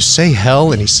says, "Can you say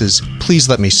hell?" And he says, "Please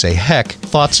let me say heck.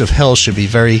 Thoughts of hell should be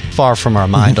very far from our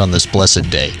mind on this blessed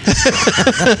day."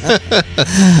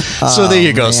 So there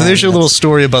you go. Man, so there's your little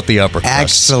story about the Upper Crust.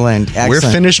 Excellent. We're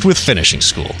finished with Finishing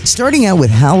School. Starting out with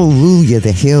Hallelujah,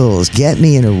 The Hills, Get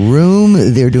Me in a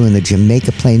Room. They're doing the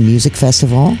Jamaica Plain Music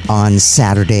Festival on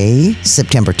Saturday,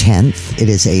 September 10th. It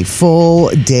is a full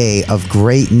day of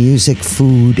great music,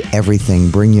 food, everything.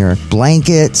 Bring your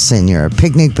blankets and your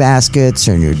picnic baskets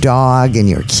and your dog and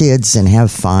your kids and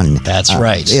have fun. That's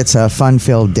right. It's a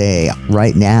fun-filled day.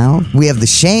 Right now, we have the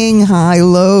Shanghai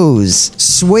Lows.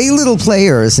 Sway Little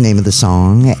Player is the name of the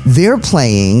song. They're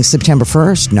playing September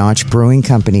 1st, Notch Brewing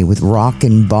Company with Rock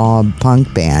and Bob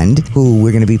Punk Band, who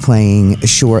we're going to be playing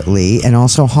shortly, and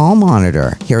also Hall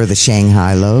Monitor. Here are the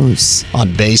Shanghai Lows.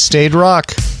 On Bay State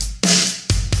Rock.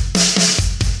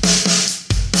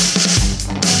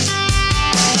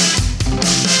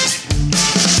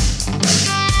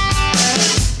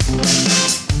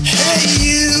 Hey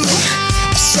you,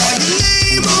 I saw your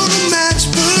name on the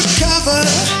matchbook cover.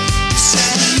 You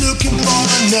said you're looking for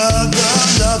another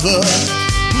lover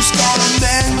who's gonna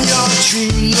mend your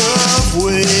true love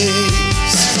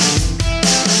ways.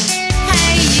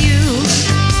 Hey you,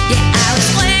 yeah, I was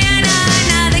wearing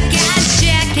another guy's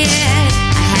jacket.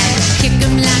 I had to kick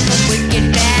him like a wicked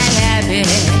bad habit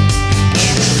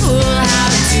in a cool how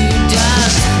to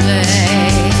dog play.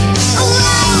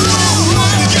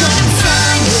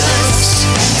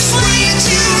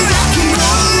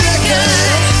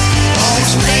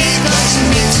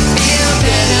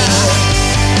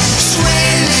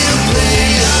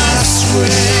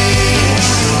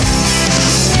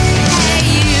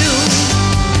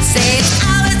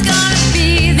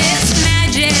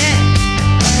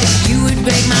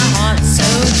 Break my heart so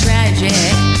tragic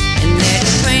and let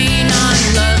it rain on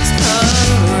love's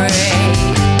parade.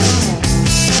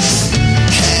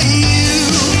 Hey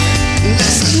you,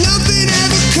 let's nothing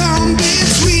ever come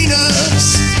between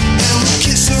us, and we'll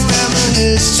kiss and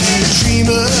reminisce to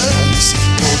dreamers,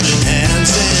 holding hands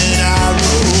in our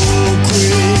road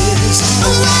quiz.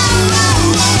 We're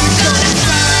gonna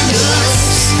find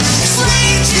us,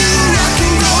 sway to rock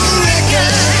and roll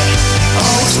record,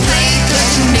 always play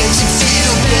 'cause it makes you feel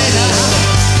better.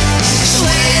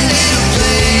 Sway, little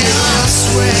player,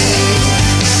 sway.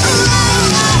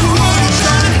 We're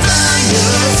gonna find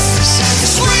us,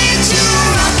 sway to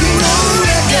rock and roll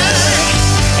record,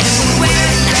 and we'll wear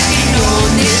it like an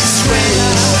old knit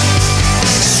sweater.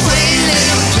 Sway,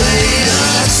 little player,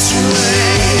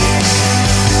 sway.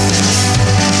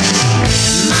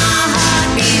 My heart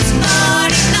beats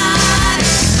 45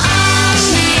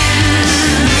 RPMs.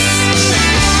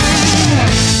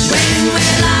 When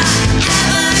will I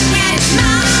ever catch my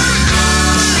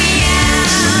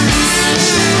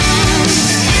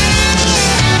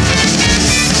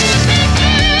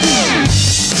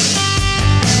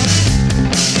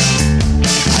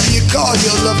How do you call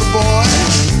your lover boy?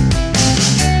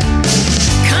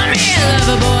 Come here,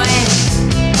 lover boy.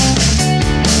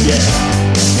 Yeah.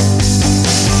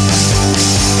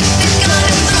 They're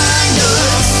gonna find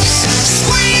us,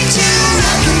 sway to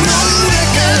rock and roll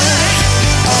record,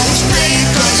 always play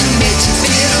 'cause it makes you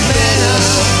feel better.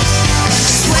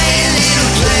 Sway,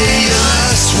 little player,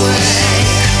 sway.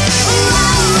 We're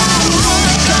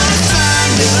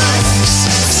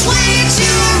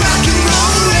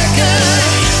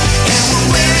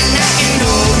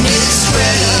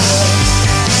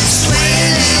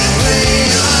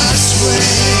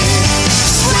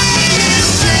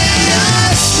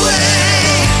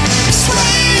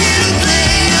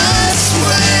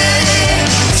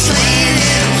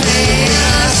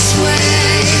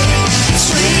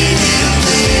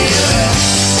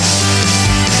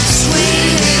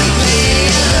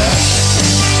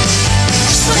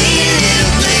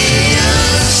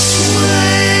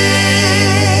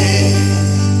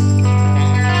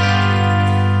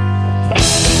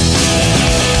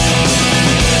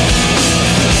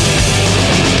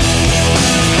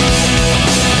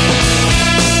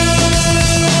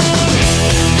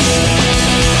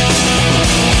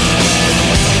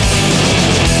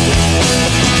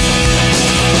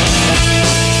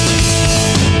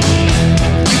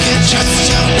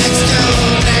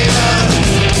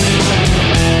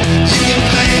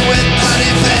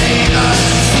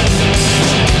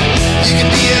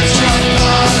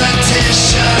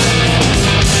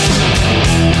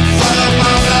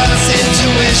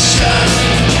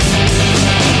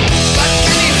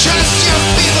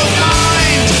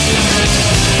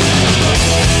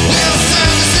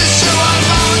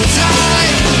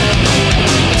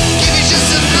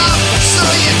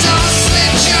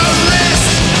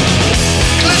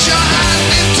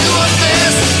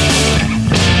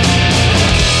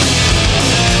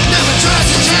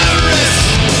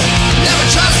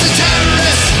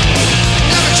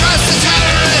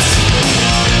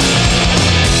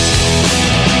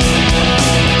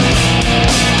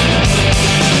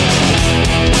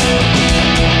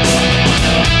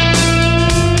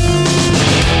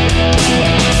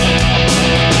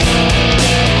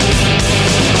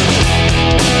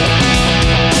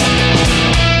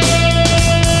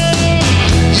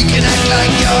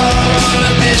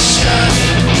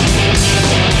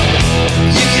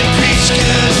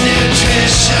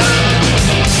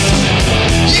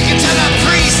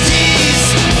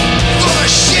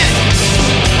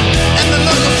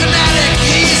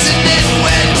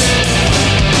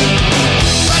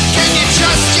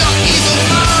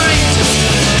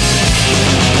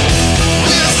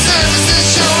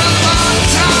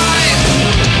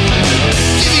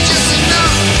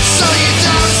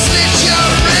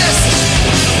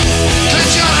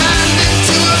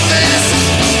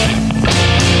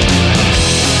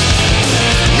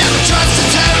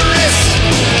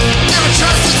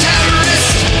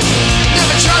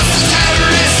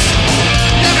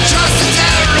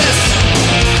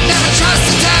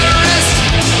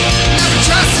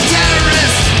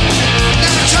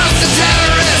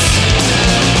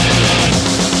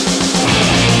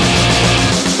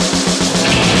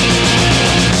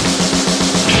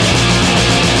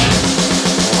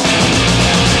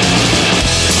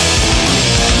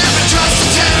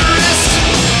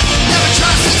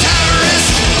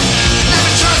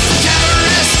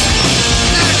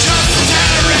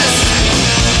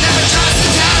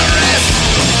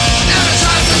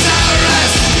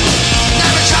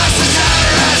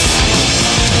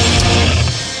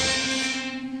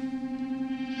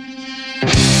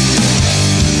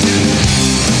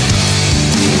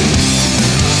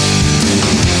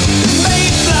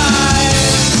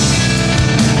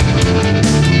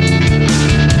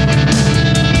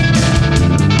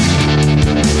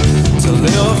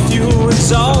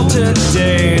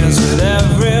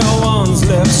Everyone's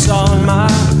lips on my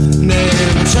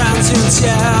name. Transients,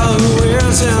 yeah, who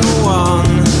isn't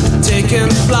one? Taking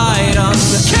flight on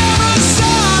the camera's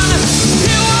sun.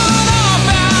 You want off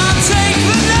and take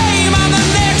the name. I'm the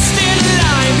next in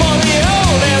line for the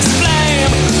oldest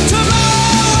flame.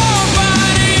 Tomorrow I'll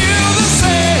find you the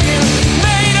same.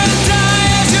 Made to die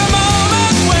as your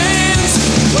moment wanes.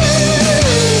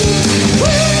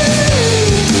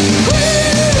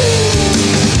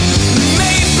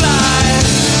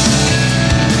 Mayfly.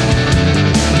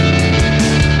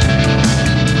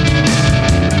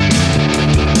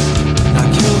 I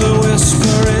kill the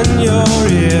whisper in your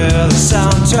ear, the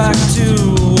soundtrack to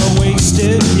a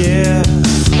wasted year.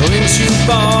 Winds you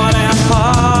bought and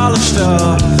polished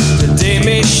up, the day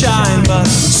may shine, but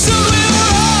soon will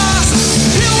rust.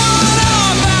 You want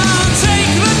up and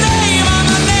take the name. I'm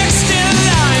the next in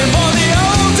line for the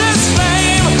oldest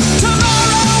flame.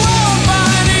 Tomorrow will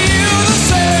find you the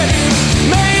same.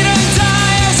 Made to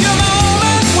die as your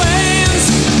moment wanes.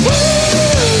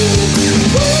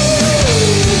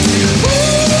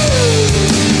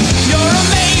 You're a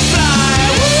mayfly.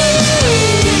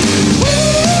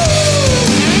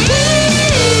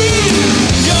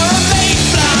 You're a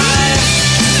mayfly.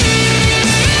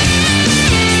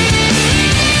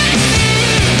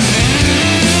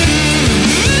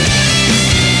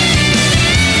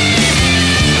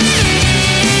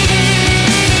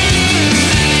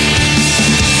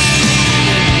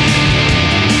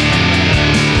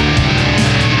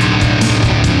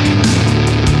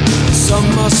 Some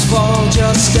must fall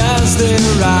just as they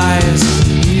rise.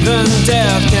 Even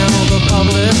death can hold the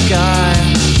public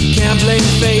eye. Can't blame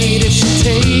fate if she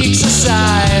takes a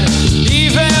side.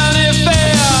 Even if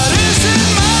it isn't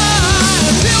mine.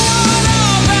 If you want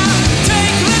up and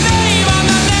take the name, I'm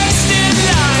the next in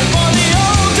line for the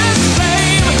oldest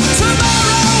flame.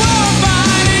 Tomorrow will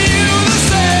find you the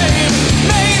same.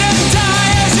 Made to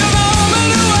die as your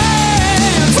moment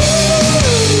wanes.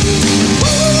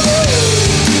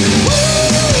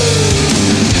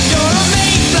 You're a mayfly. You're a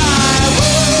mayfly.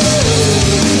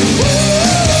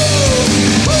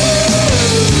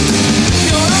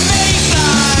 You're a mayfly.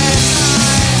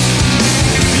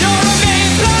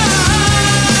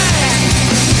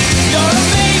 You're a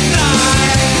mayfly.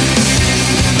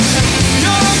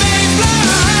 You're a mayfly.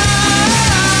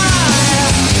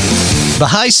 The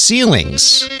High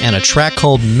Ceilings and a track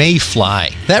called Mayfly.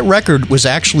 That record was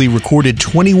actually recorded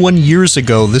 21 years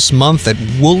ago this month at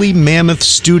Woolly Mammoth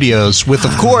Studios with,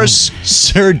 of course,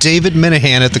 Sir David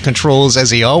Minahan at the controls, as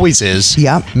he always is.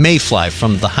 Yep. Mayfly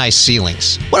from The High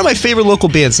Ceilings. One of my favorite local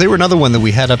bands. They were another one that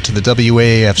we had up to the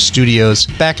WAAF studios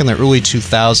back in the early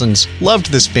 2000s.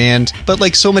 Loved this band, but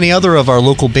like so many other of our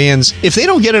local bands, if they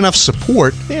don't get enough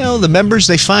support, the members,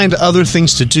 they find other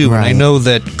things to do. And I Right. know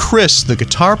that Chris, the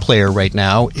guitar player right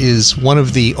now, is one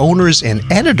of the owners and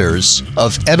editors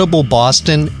of Edible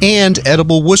Boston and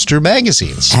Edible Worcester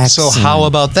magazines. So Excellent. how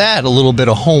about that? A little bit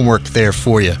of homework there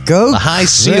for you. Go The High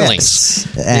Chris. Ceilings.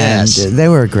 And Yes. they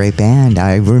were a great band.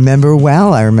 I remember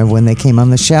when they came on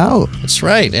the show. That's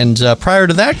right. And prior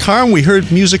to that, Carm, we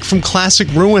heard music from Classic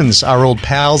Ruins, our old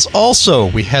pals. Also,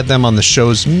 we had them on the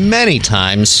shows many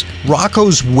times.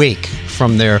 Rocco's Wake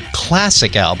from their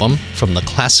classic album, From the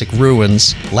Classic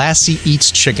Ruins. Lassie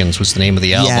Eats Chickens was the name of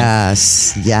the album.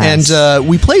 Yes, yes. And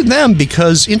we played them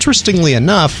because, interestingly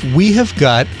enough, we have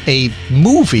got a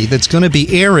movie that's going to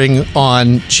be airing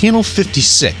on Channel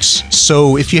 56.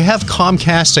 So if you have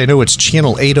Comcast, I know it's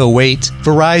Channel 808.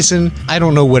 Verizon, I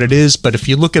don't know what it is, but if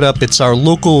you look it up, it's our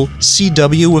local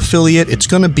CW affiliate. It's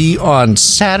going to be on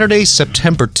Saturday,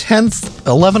 September 10th,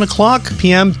 11 o'clock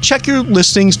p.m. Check your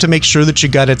listings to make sure that you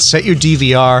got it. Set your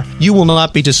DVR. You will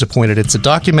not be disappointed. It's a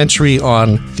documentary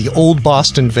on the old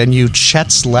Boston venue,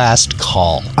 Chet's Last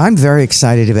Call. I'm very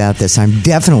excited about this. I'm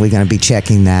definitely going to be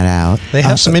checking that out. They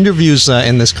have some interviews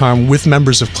in this, Carm, with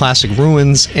members of Classic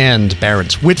Ruins, and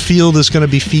Barron's Whitfield is going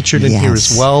to be featured in here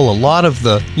Yes. as well. A lot of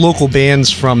the local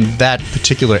bands from that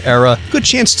particular era. Good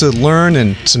chance to learn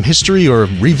and some history or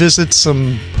revisit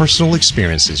some personal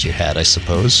experiences you had, I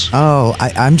suppose. Oh,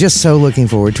 I'm just so looking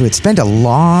forward to it. Spent a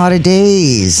lot of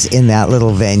days in that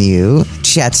little venue,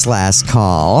 Chet's Last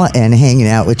Call, and hanging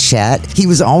out with Chet. He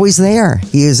was always there.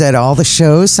 He was at all the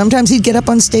shows. Sometimes he'd get up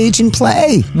on stage and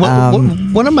play.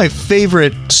 One of my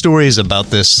favorite stories about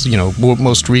this,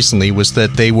 most recently was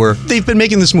that they've been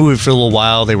making this movie for a little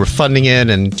while. They were funding it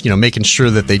and, making sure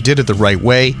that they did it the right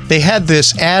way. They had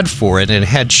this ad for it and it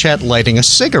had Chet lighting a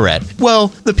cigarette. Well,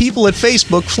 the people at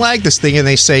Facebook flagged this thing and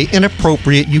they say,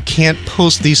 inappropriate, you can't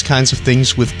post these kinds of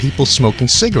things with people smoking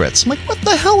cigarettes. I'm like, what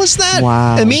the hell is that?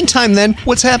 Wow. In the meantime, then,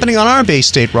 what's happening on our Bay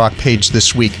State Rock page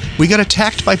this week? We got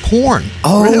attacked by porn.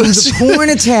 Oh, the porn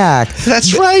attack.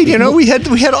 That's right. You know, we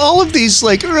had all of these,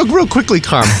 like, real quickly,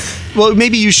 Carm. Well,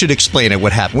 maybe you should explain it,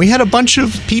 what happened. We had a bunch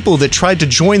of people that tried to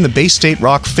join the Bay State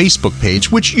Rock Facebook page,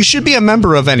 which you should be a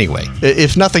member of anyway.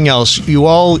 If nothing else, you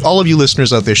all of you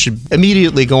listeners out there should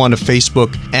immediately go onto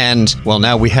Facebook and, well,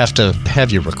 now we have to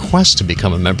have you request to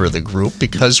become a member of the group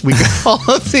because we got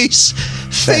all of these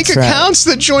fake That's right. accounts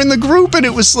that joined the group, and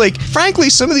it was like, frankly,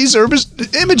 some of these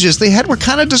images they had were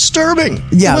kind of disturbing.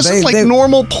 Yeah, it wasn't like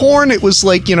normal porn. It was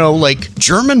like, you know, like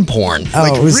German porn.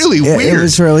 Like it was, really weird. It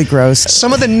was really gross.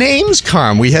 Some of the names,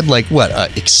 Carm, we had like what?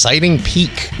 Exciting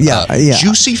peak. Yeah.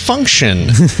 Juicy function.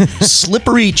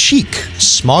 Slippery cheek.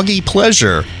 Smoggy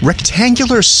pleasure.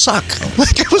 Rectangular suck.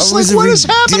 Like it was like, what is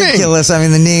happening? Ridiculous. I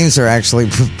mean, the names are actually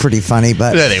pretty funny,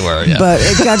 but Yeah, they were, yeah. But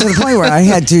it got to the point where I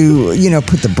had to,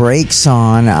 put the brakes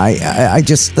on. I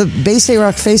just the Bay State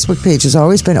Rock Facebook page has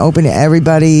always been open to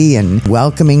everybody and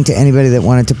welcoming to anybody that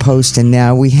wanted to post, and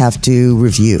now we have to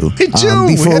review. We do.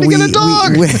 We had to get a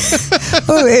dog.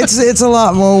 Oh, it's a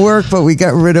lot more work, but we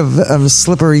got rid of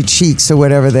slippery cheeks or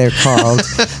whatever they're called,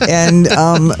 and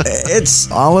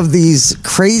it's all of these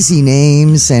crazy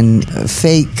names and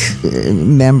fake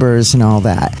members and all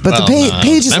that. But the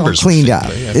page is all members cleaned were up.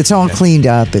 fake, yeah. It's all cleaned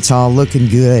up. It's all looking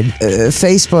good.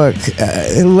 Facebook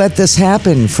let this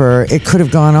happen it could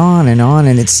have gone on,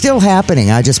 and it's still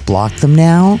happening. I just blocked them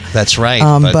now. That's right.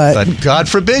 But God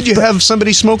forbid you have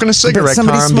somebody smoking a cigarette, But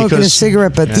somebody Carm, smoking because, a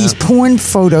cigarette, but yeah. these porn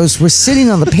photos were sitting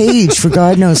on the page for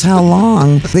God knows how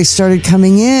long. They started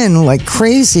coming in like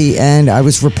crazy, and I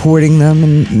was reporting them,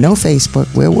 and no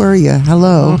Facebook. Where were you?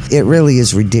 Hello. It really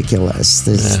is ridiculous,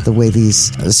 the way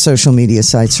these social media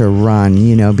sites are run,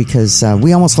 because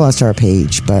we almost lost our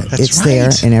page, but That's it's right.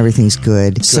 there, and everything's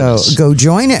good. So go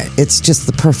join it. It's just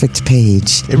the perfect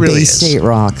page. It really Bay is. State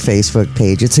Rock Facebook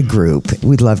page. It's a group.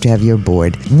 We'd love to have you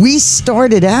aboard. We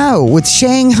started out with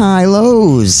Shanghai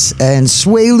Lows and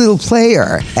Sway Little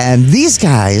Player, and these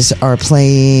guys are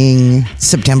playing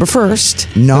September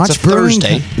 1st. Notch That's a Brewing.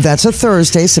 Thursday. That's a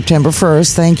Thursday, September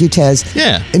 1st. Thank you, Tez.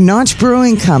 Yeah. Notch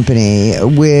Brewing Company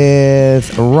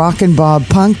with Rockin' Bob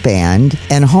Punk Band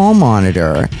and Hall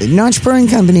Monitor. Notch Brewing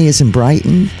Company is in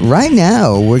Brighton. Right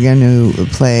now, we're going to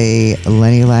play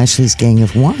Lenny Lashley's Gang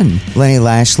of One. Lenny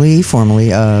Lashley,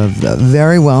 formerly of the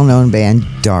very well-known band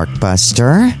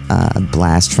Darkbuster,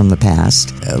 blast from the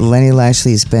past. Lenny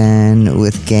Lashley's been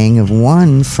with Gang of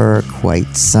One for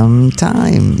quite some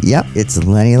time. Yep, it's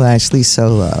Lenny Lashley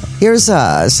solo. Here's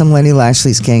some Lenny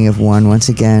Lashley's Gang of One. Once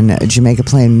again, Jamaica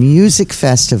Plain Music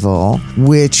Festival,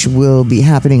 which will be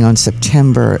happening on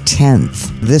September 10th.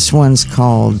 This one's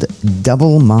called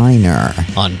Double Minor.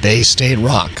 On Bay State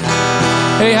Rock.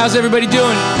 Hey, how's everybody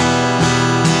doing?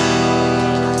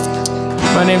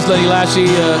 My name's Lenny Lashley.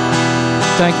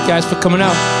 Thank you guys for coming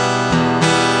out.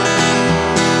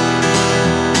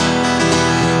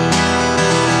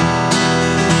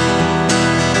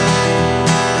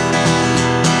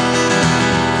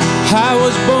 I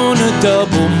was born a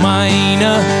double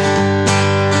minor,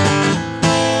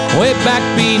 way back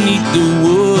beneath the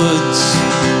woods.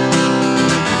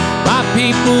 My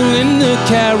people in the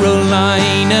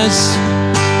Carolinas.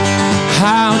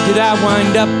 How did I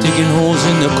wind up digging holes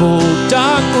in the cold,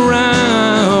 dark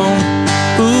ground?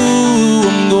 Ooh,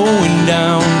 I'm going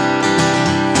down.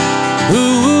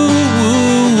 Ooh,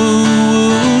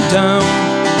 down.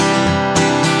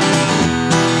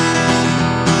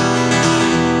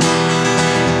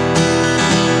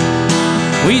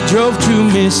 We drove to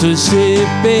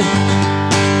Mississippi,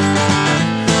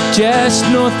 just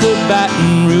north of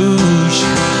Baton Rouge.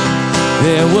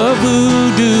 There were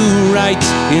voodoo rites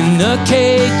in the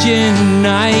Cajun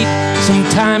night.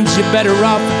 Sometimes you're better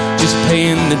off just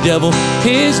paying the devil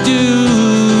his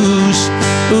dues.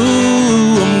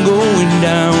 Ooh, I'm going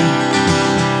down.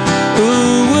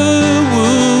 Ooh, ooh,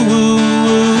 ooh, ooh,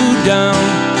 ooh, down.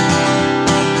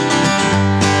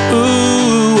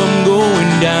 Ooh, I'm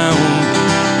going down.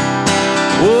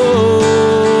 Whoa,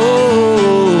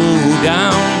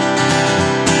 down.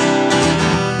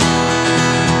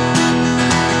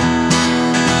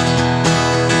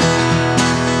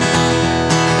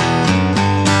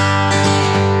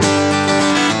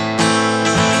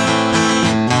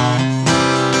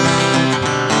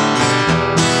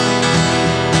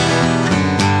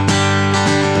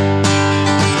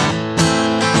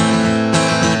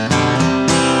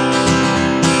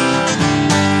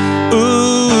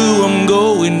 Ooh, I'm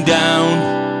going down.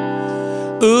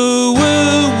 Ooh,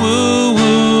 ooh, ooh,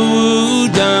 ooh, ooh,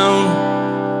 down.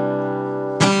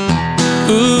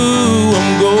 Ooh,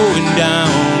 I'm going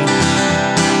down.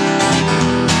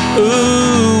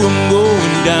 Ooh, I'm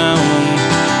going down.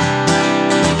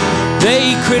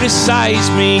 They criticize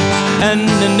me and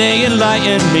then they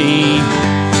enlighten me.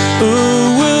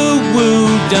 Ooh, woo,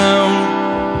 woo, down.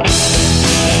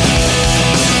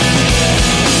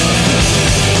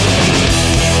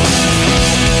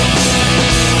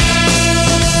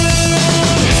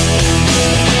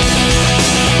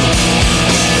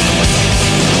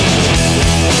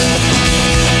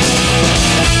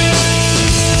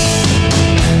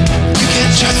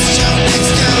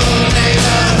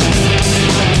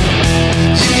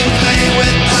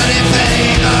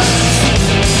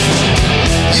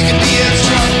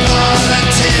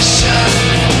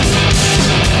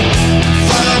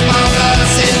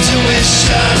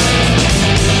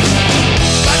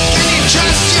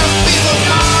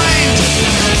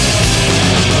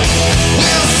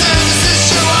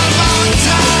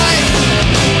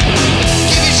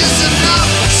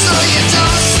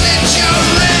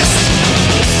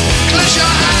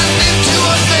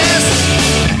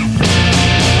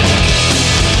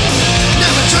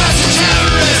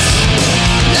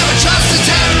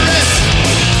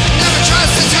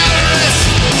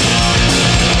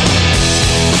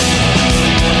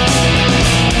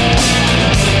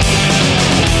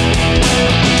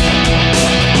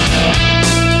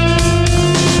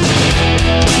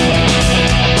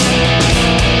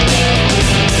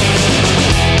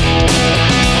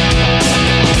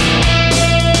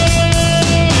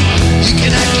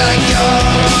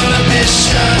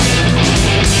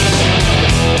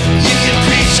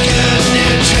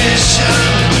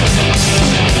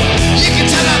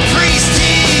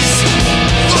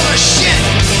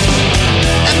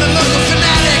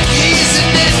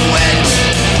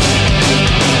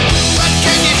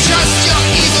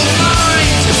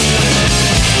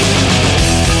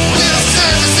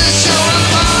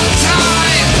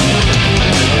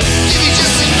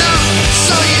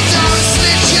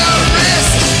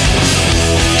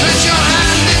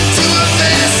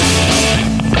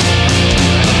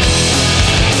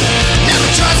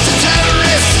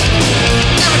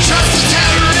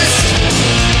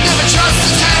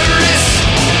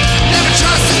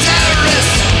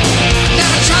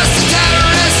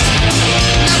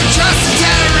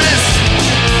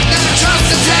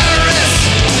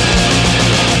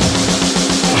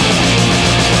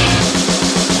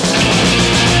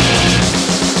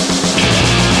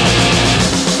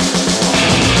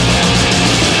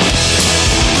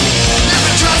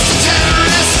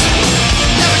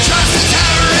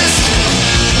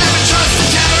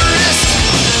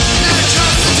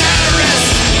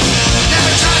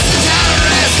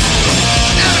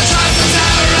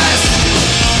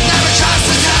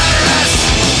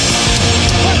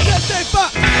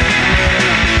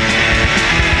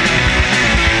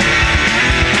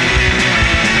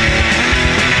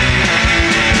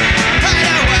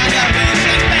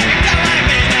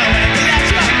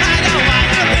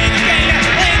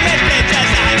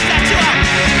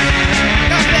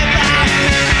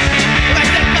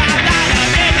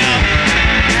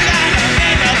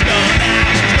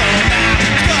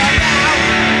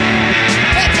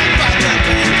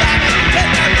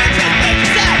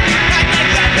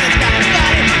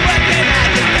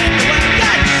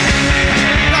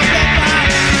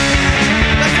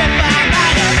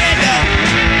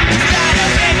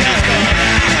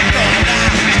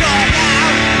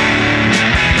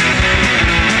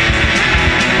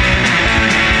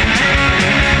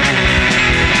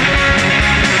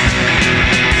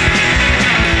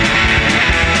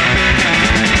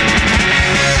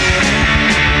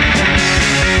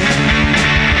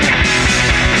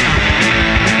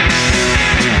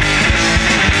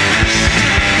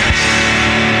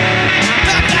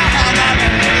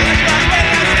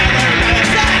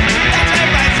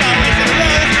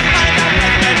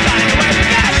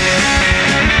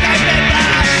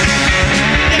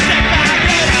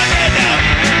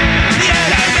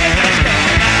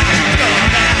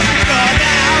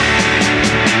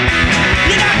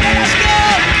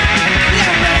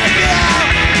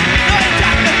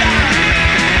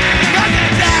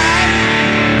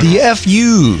 The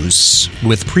FUs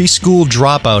with Preschool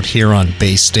Dropout here on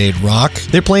Bay State Rock.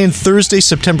 They're playing Thursday,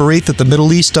 September 8th at the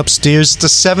Middle East upstairs. It's a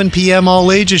 7 p.m.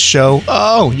 all ages show.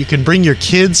 Oh, you can bring your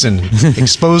kids and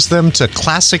expose them to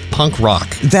classic punk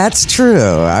rock. That's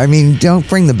true. I mean, don't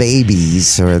bring the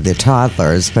babies or the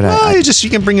toddlers, but you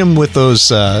can bring them with those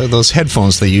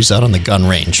headphones they use out on the gun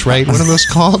range, right? What are those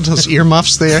called? Those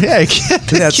earmuffs there? Yeah,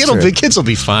 the kids will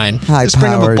be fine. Just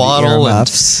bring them a bottle.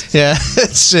 Earmuffs. Yeah,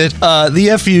 that's it.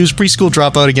 The FUs Fuse, Preschool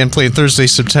Dropout again playing Thursday,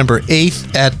 September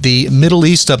 8th at the Middle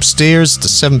East upstairs. It's a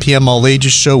 7 p.m. all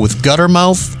ages show with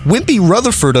Guttermouth, Wimpy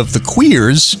Rutherford of the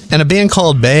Queers, and a band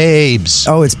called Babes.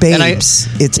 Oh, it's Babes.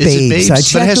 It's Babes. I But it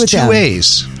checked has with two them.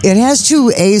 A's. It has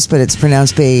two A's, but it's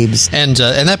pronounced Babes. And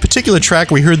that particular track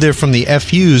we heard there from the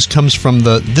FUs comes from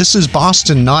the This Is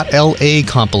Boston, Not L.A.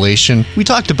 compilation. We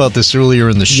talked about this earlier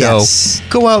in the show. Yes.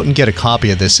 Go out and get a copy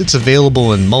of this. It's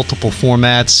available in multiple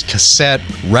formats, cassette,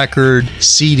 record,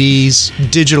 CDs,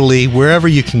 digitally, wherever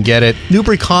you can get it.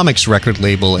 Newbury Comics record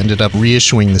label ended up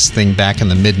reissuing this thing back in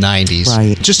the mid-90s.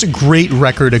 Right. Just a great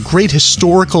record, a great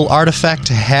historical artifact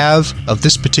to have of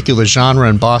this particular genre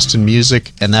in Boston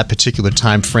music and that particular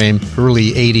time frame,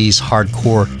 early 80s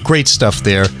hardcore. Great stuff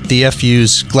there. The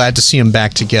FUs, glad to see them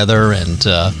back together and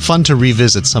fun to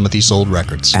revisit some of these old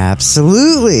records.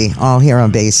 Absolutely. All here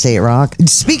on Bay State Rock.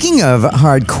 Speaking of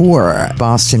hardcore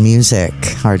Boston music,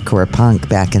 hardcore punk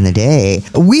back in the day,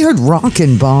 we heard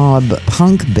Rockin' Bob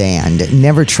punk band.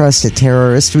 Never Trust a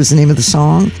Terrorist was the name of the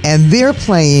song. And they're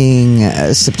playing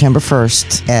September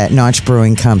 1st at Notch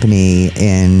Brewing Company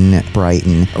in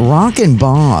Brighton. Rockin'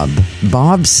 Bob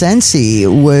Sensi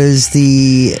was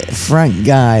the front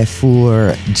guy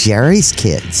for Jerry's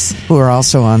Kids, who are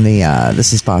also on the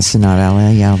This Is Boston, Not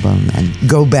LA album, and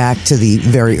go back to the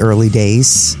very early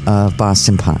days of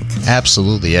Boston punk.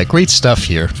 Absolutely. Yeah, great stuff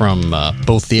here from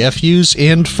both the FUs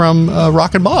and from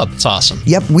Rockin' Bob. It's awesome.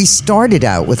 Yep, we started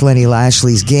out with Lenny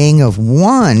Lashley's Gang of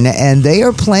One, and they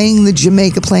are playing the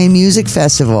Jamaica Plain Music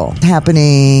Festival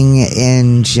happening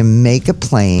in Jamaica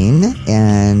Plain,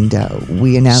 and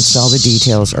we announced all the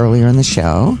details earlier in the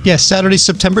show. Yeah, Saturday,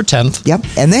 September 10th. Yep,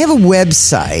 and they have a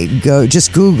website.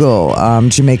 Just Google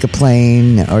Jamaica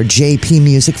Plain or JP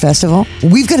Music Festival.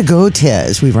 We've got to go,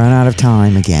 Tez. We've run out of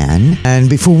time again. And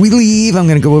before we leave, I'm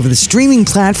going to go over the streaming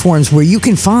platforms where you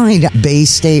can find Bay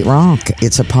State Rock.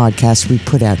 It's a podcast we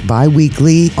put out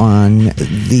bi-weekly on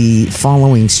the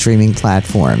following streaming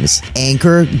platforms: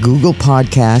 Anchor, Google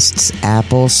Podcasts,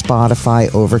 Apple,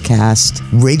 Spotify, Overcast,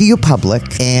 Radio Public,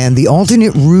 and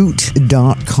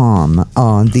thealternateroute.com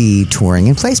on the touring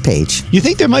and place page. You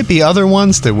think there might be other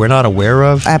ones that we're not aware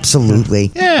of?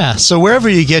 Absolutely. Yeah, so wherever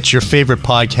you get your favorite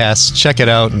podcasts, check it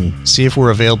out and see if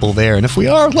we're available there. And if we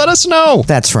are, let us know.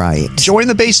 That's right. Join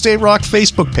the Bay State Rock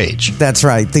Facebook page. That's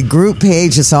right. The group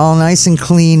page is all nice and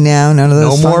clean now. None of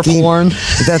those No more funky... porn.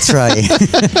 That's right.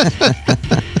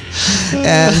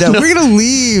 And we're going to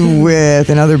leave with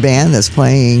another band that's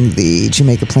playing the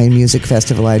Jamaica Plain Music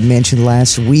Festival. I had mentioned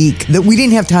last week that we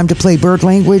didn't have time to play Bird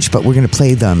Language, but we're going to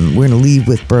play them. We're going to leave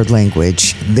with Bird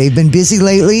Language. They've been busy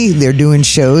lately. They're doing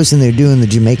shows, and they're doing the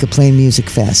Jamaica Plain Music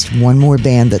Fest. One more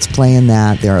band that's playing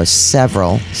that. There are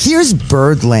several. Here's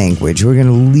Bird Language. We're going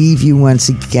to leave you once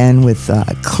again with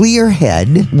Clear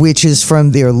Head, which is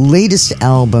from their latest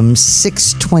album,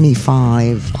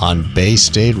 625. On Bay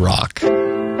State Rock.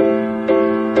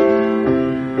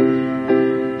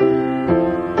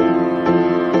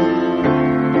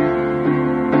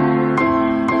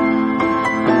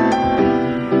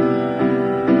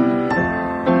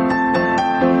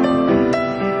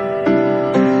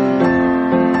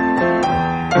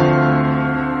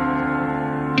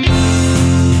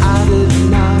 I did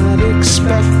not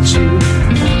expect you.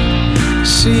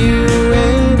 See you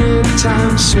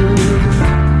anytime soon.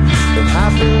 It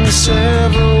happened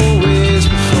several ways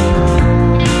before.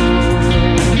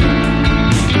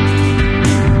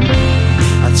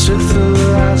 I took the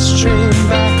last train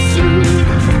back through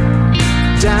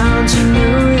down to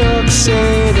New York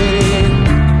City.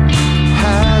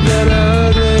 Had that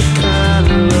other kind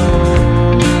of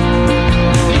road.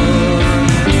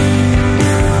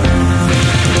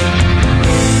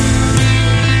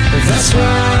 That's why I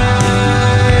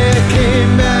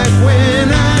came back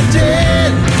when I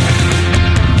did.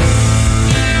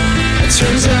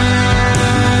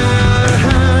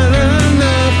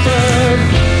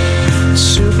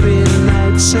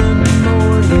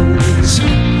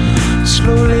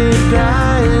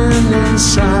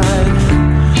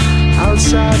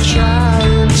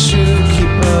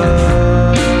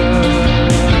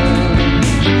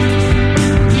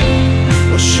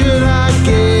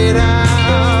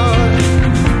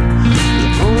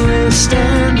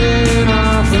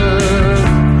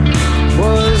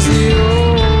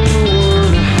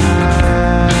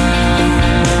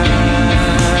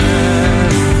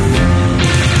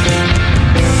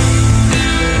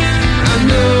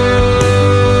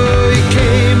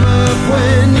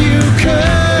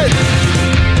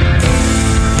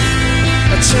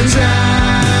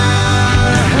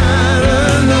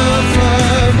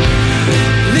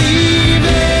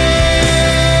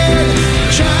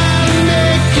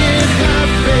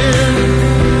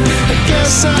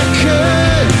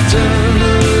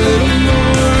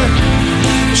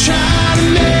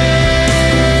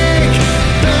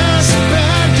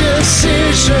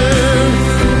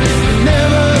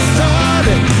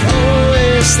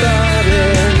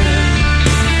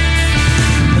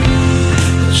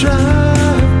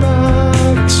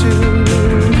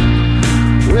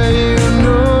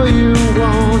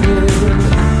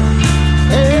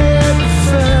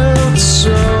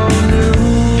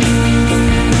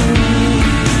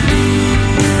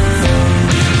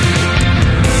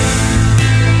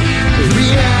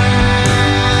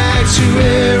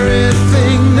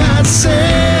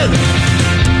 said.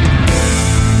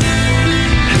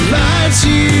 Lied to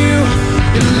you,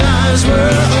 and lies were